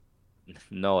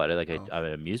 No, at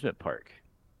an amusement park.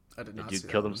 I did not see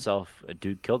that A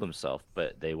dude killed himself,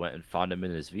 but they went and found him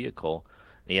in his vehicle.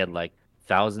 And he had like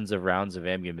thousands of rounds of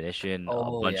ammunition,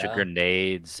 a bunch of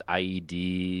grenades,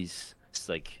 IEDs. It's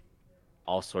like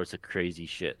all sorts of crazy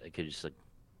shit. They could just like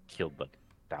killed like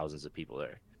thousands of people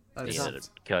there. He ended up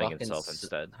killing himself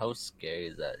instead. How scary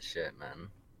is that shit, man?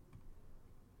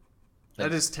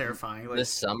 That is terrifying. This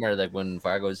summer, like when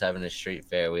Fargo was having a street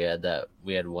fair, we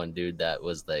had one dude that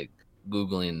was like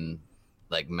Googling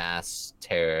like mass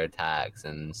terror attacks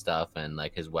and stuff, and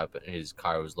like his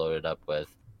car was loaded up with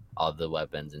all the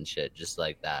weapons and shit, just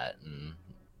like that. And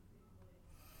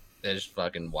it's just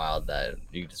fucking wild that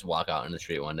you just walk out in the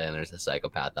street one day and there's a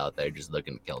psychopath out there just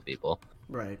looking to kill people.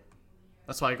 Right.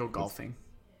 That's why I go golfing.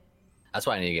 That's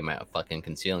why I need to get my fucking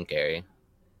conceal and carry.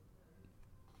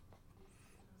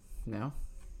 No.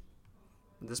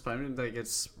 At this point, like,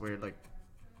 it's weird. Like,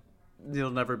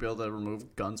 you'll never be able to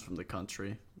remove guns from the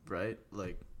country, right?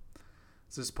 Like,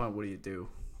 at this point, what do?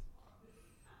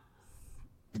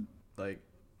 Like,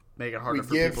 make it harder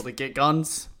for people to get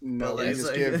guns? No, like, we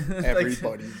just give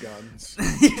everybody guns.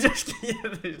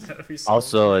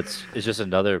 Also, it's just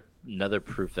another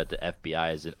proof that the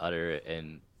FBI is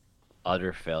an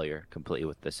utter failure completely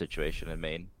with the situation in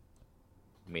Maine.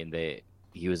 I mean,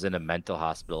 he was in a mental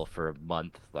hospital for a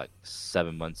month, like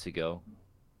 7 months ago.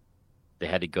 They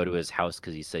had to go to his house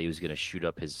because he said he was going to shoot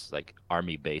up his like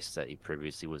army base that he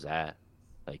previously was at.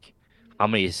 Like, how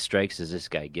many strikes does this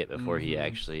guy get before he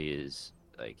actually is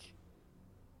like?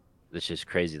 It's just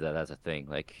crazy that that's a thing.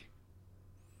 Like,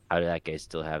 how did that guy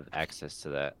still have access to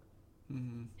that?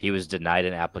 He was denied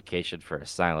an application for a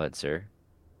silencer,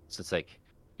 so it's like,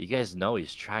 you guys know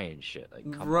he's trying shit. Like,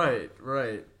 come on.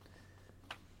 Right.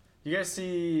 You guys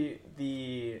see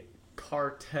the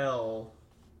cartel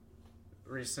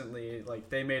recently?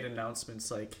 Like, they made announcements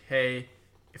like, hey,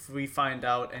 if we find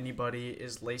out anybody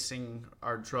is lacing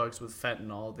our drugs with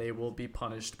fentanyl, they will be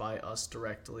punished by us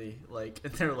directly. Like,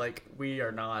 and they're like, we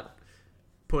are not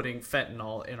putting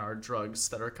fentanyl in our drugs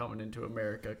that are coming into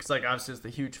America. Because, like, obviously it's the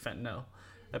huge fentanyl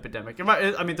epidemic.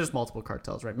 I mean, there's multiple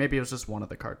cartels, right? Maybe it was just one of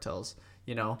the cartels,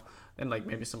 you know? And, like,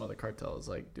 maybe some other cartels,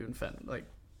 like, doing fentanyl, like...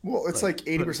 Well, it's like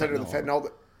 80% of the fentanyl.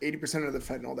 80% of the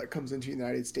fentanyl that comes into the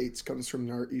United States comes from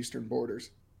our eastern borders,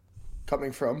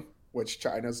 coming from which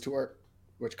countries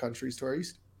to our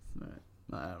east? I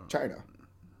don't know. China.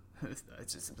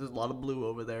 It's just, there's a lot of blue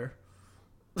over there.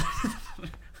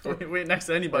 Wait next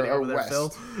to anybody over there, west.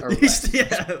 Phil. Or East, west.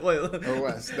 yeah. Wait, or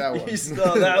west. That one. East,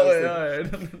 that way. All right.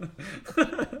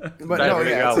 But no,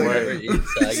 yeah.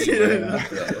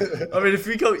 I mean, if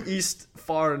we go east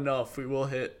far enough, we will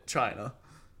hit China.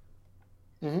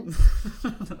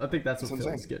 I think that's what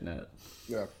Phil's getting at.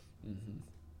 Yeah.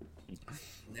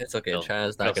 It's okay.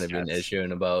 China's not going to be an issue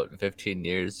in about 15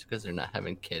 years because they're not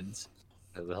having kids.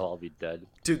 They'll all be dead.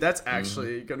 Dude, that's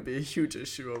actually going to be a huge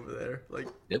issue over there. Like,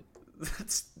 Yep.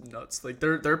 that's nuts. Like,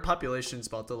 their population's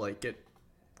about to, like, get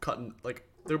cut in, like,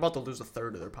 they're about to lose a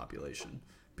third of their population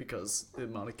because the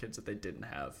amount of kids that they didn't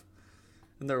have.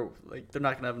 And they're not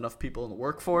going to have enough people in the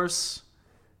workforce.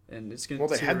 And it's going to Well,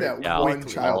 they had that Yeah,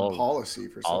 one-child policy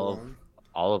for so long.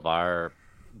 All of our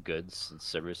goods and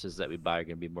services that we buy are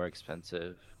going to be more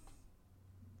expensive.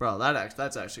 Bro,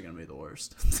 that's actually going to be the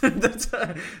worst.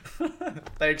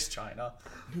 Thanks, China.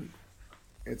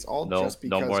 It's all No, just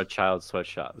because no more child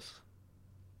sweatshops.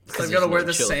 So I've got to wear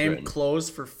the same clothes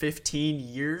for 15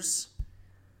 years?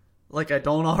 Like I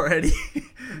don't already?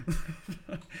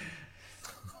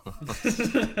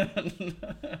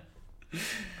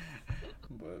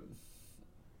 But,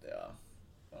 yeah.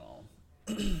 Well,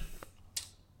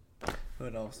 who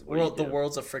knows? The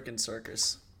world's a freaking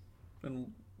circus.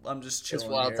 And I'm just chilling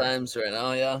It's wild here. times right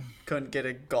now, yeah. Couldn't get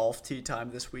a golf tee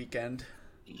time this weekend.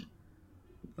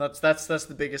 That's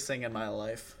the biggest thing in my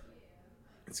life.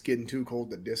 it's getting too cold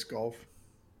to disc golf.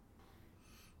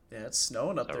 Yeah, it's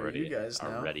snowing up there with you guys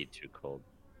now. Already too cold.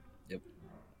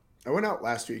 I went out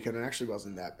last week and it actually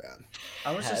wasn't that bad.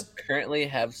 I was just Currently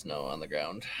have snow on the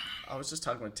ground. I was just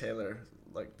talking with Taylor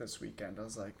like this weekend. I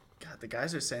was like, God, the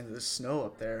guys are saying there's snow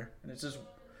up there, and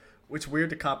it's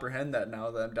weird to comprehend that now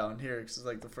that I'm down here because it's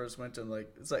like the first winter, and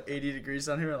like it's like 80 degrees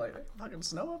down here, and like fucking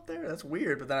snow up there. That's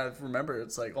weird. But then I remember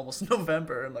it's like almost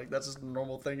November, and like that's just a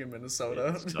normal thing in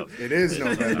Minnesota. It is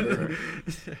November.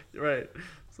 Right.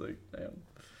 It's like damn.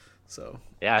 So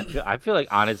Yeah, I feel like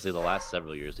honestly the last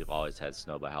several years we've always had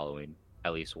snow by Halloween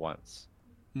at least once.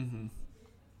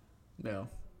 no.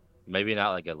 Maybe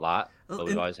not like a lot, but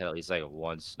we've in- always had at least like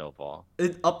one snowfall.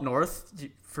 Up north,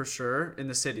 for sure. In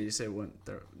the cities,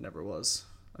 there never was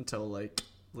until like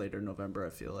later November. I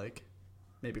feel like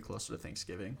maybe closer to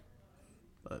Thanksgiving.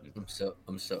 But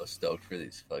I'm so stoked for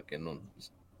these fucking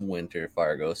winter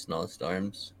Fargo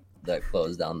snowstorms that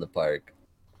close down the park.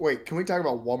 Wait, can we talk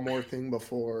about one more thing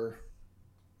before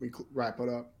we wrap it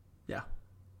up? yeah,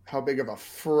 How big of a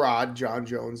fraud John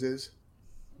Jones is?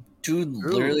 Dude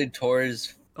literally tore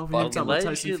his oh, we were talking about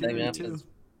Tyson thing Fury up. too.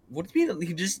 What do you mean?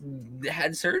 He just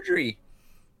had surgery.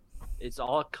 It's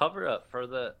all a cover up for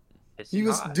the. He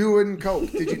was doing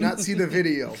coke. Did you not see the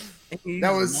video?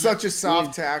 That was such a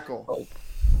soft tackle.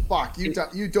 Fuck,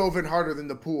 you dove in harder than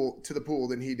the pool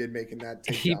than he did making that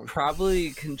takedown. He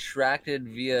probably contracted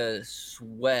via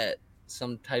sweat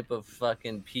some type of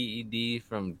fucking PED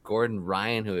from Gordon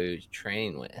Ryan, who he was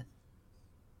training with.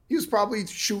 He was probably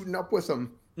shooting up with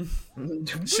him.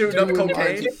 Shooting up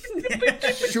cocaine.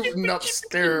 Shooting up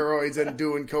steroids and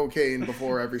doing cocaine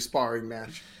before every sparring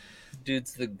match.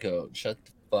 Dude's the GOAT. Shut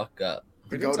the fuck up.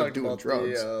 The We goat talked of doing about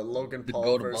drugs. the Logan The Paul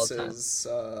goat of all time. versus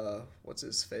what's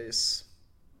his face.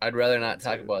 I'd rather not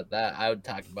talk about that. I would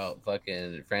talk about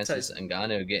fucking Francis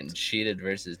Ngannou getting cheated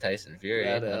versus Tyson Fury.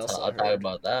 That I also I'll talk heard.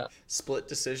 about that. Split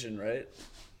decision, right?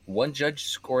 One judge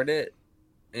scored it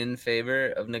in favor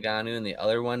of Ngannou, and the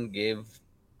other one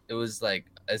it was like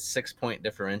a 6-point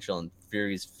differential in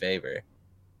Fury's favor.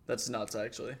 That's nuts,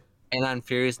 actually. And on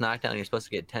Fury's knockdown, you're supposed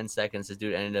to get 10 seconds. This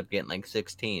dude ended up getting like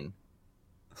 16.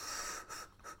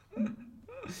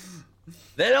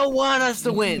 They don't want us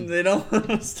to win. They don't want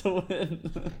us to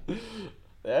win.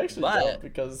 They actually don't,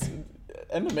 because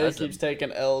MMA keeps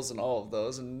taking L's in all of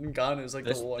those, and Ngannou's like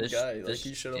the one guy. Like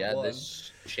he should have won.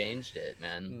 This changed it,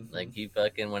 man. Like he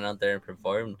fucking went out there and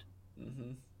performed.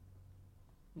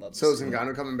 So is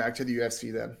Ngannou coming back to the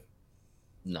UFC then?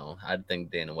 No, I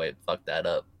think Dana White fucked that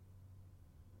up.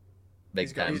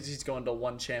 Big time. He's going to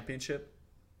one championship.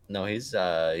 No, he's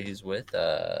with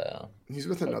He's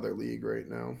with another league right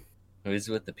now. He's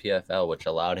with the PFL, which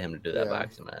allowed him to do that Yeah.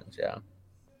 boxing match. Yeah.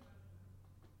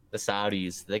 The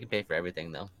Saudis, they can pay for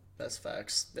everything though. That's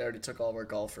facts. They already took all of our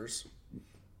golfers.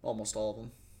 Almost all of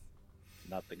them.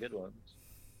 Not the good ones.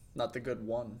 Not the good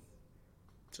one.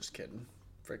 Just kidding.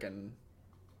 Freaking,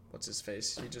 what's his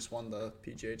face? He just won the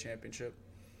PGA championship.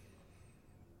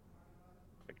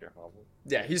 Victor Hovland.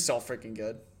 Yeah, he's so freaking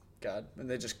good. God. And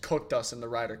they just cooked us in the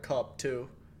Ryder Cup, too.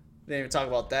 They didn't even talk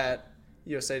about that.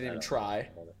 USA didn't even try.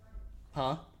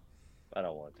 Huh? I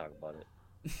don't want to talk about it.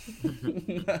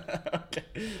 Okay.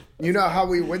 You know how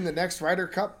we win the next Ryder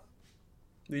Cup?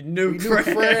 We nuke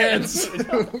France.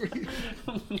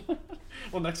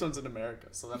 Well, next one's in America,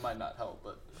 so that might not help,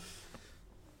 but...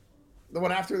 The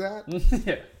one after that?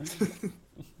 Yeah.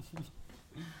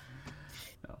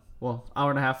 No. Well, hour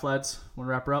and a half, lads. Want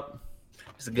to wrap her up?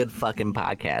 It's a good fucking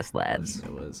podcast, lads.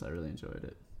 It was. I really enjoyed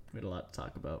it. We had a lot to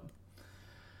talk about.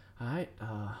 All right.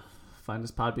 Find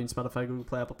us Podbean, Spotify, Google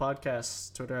Play, Apple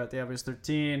Podcasts, Twitter at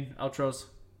TheObvious13. Outros.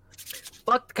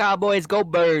 Fuck the Cowboys. Go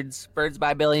Birds. Birds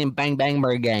by Billy and Bang Bang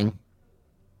Bird Gang.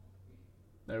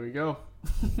 There we go.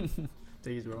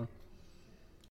 Take it, Rowan.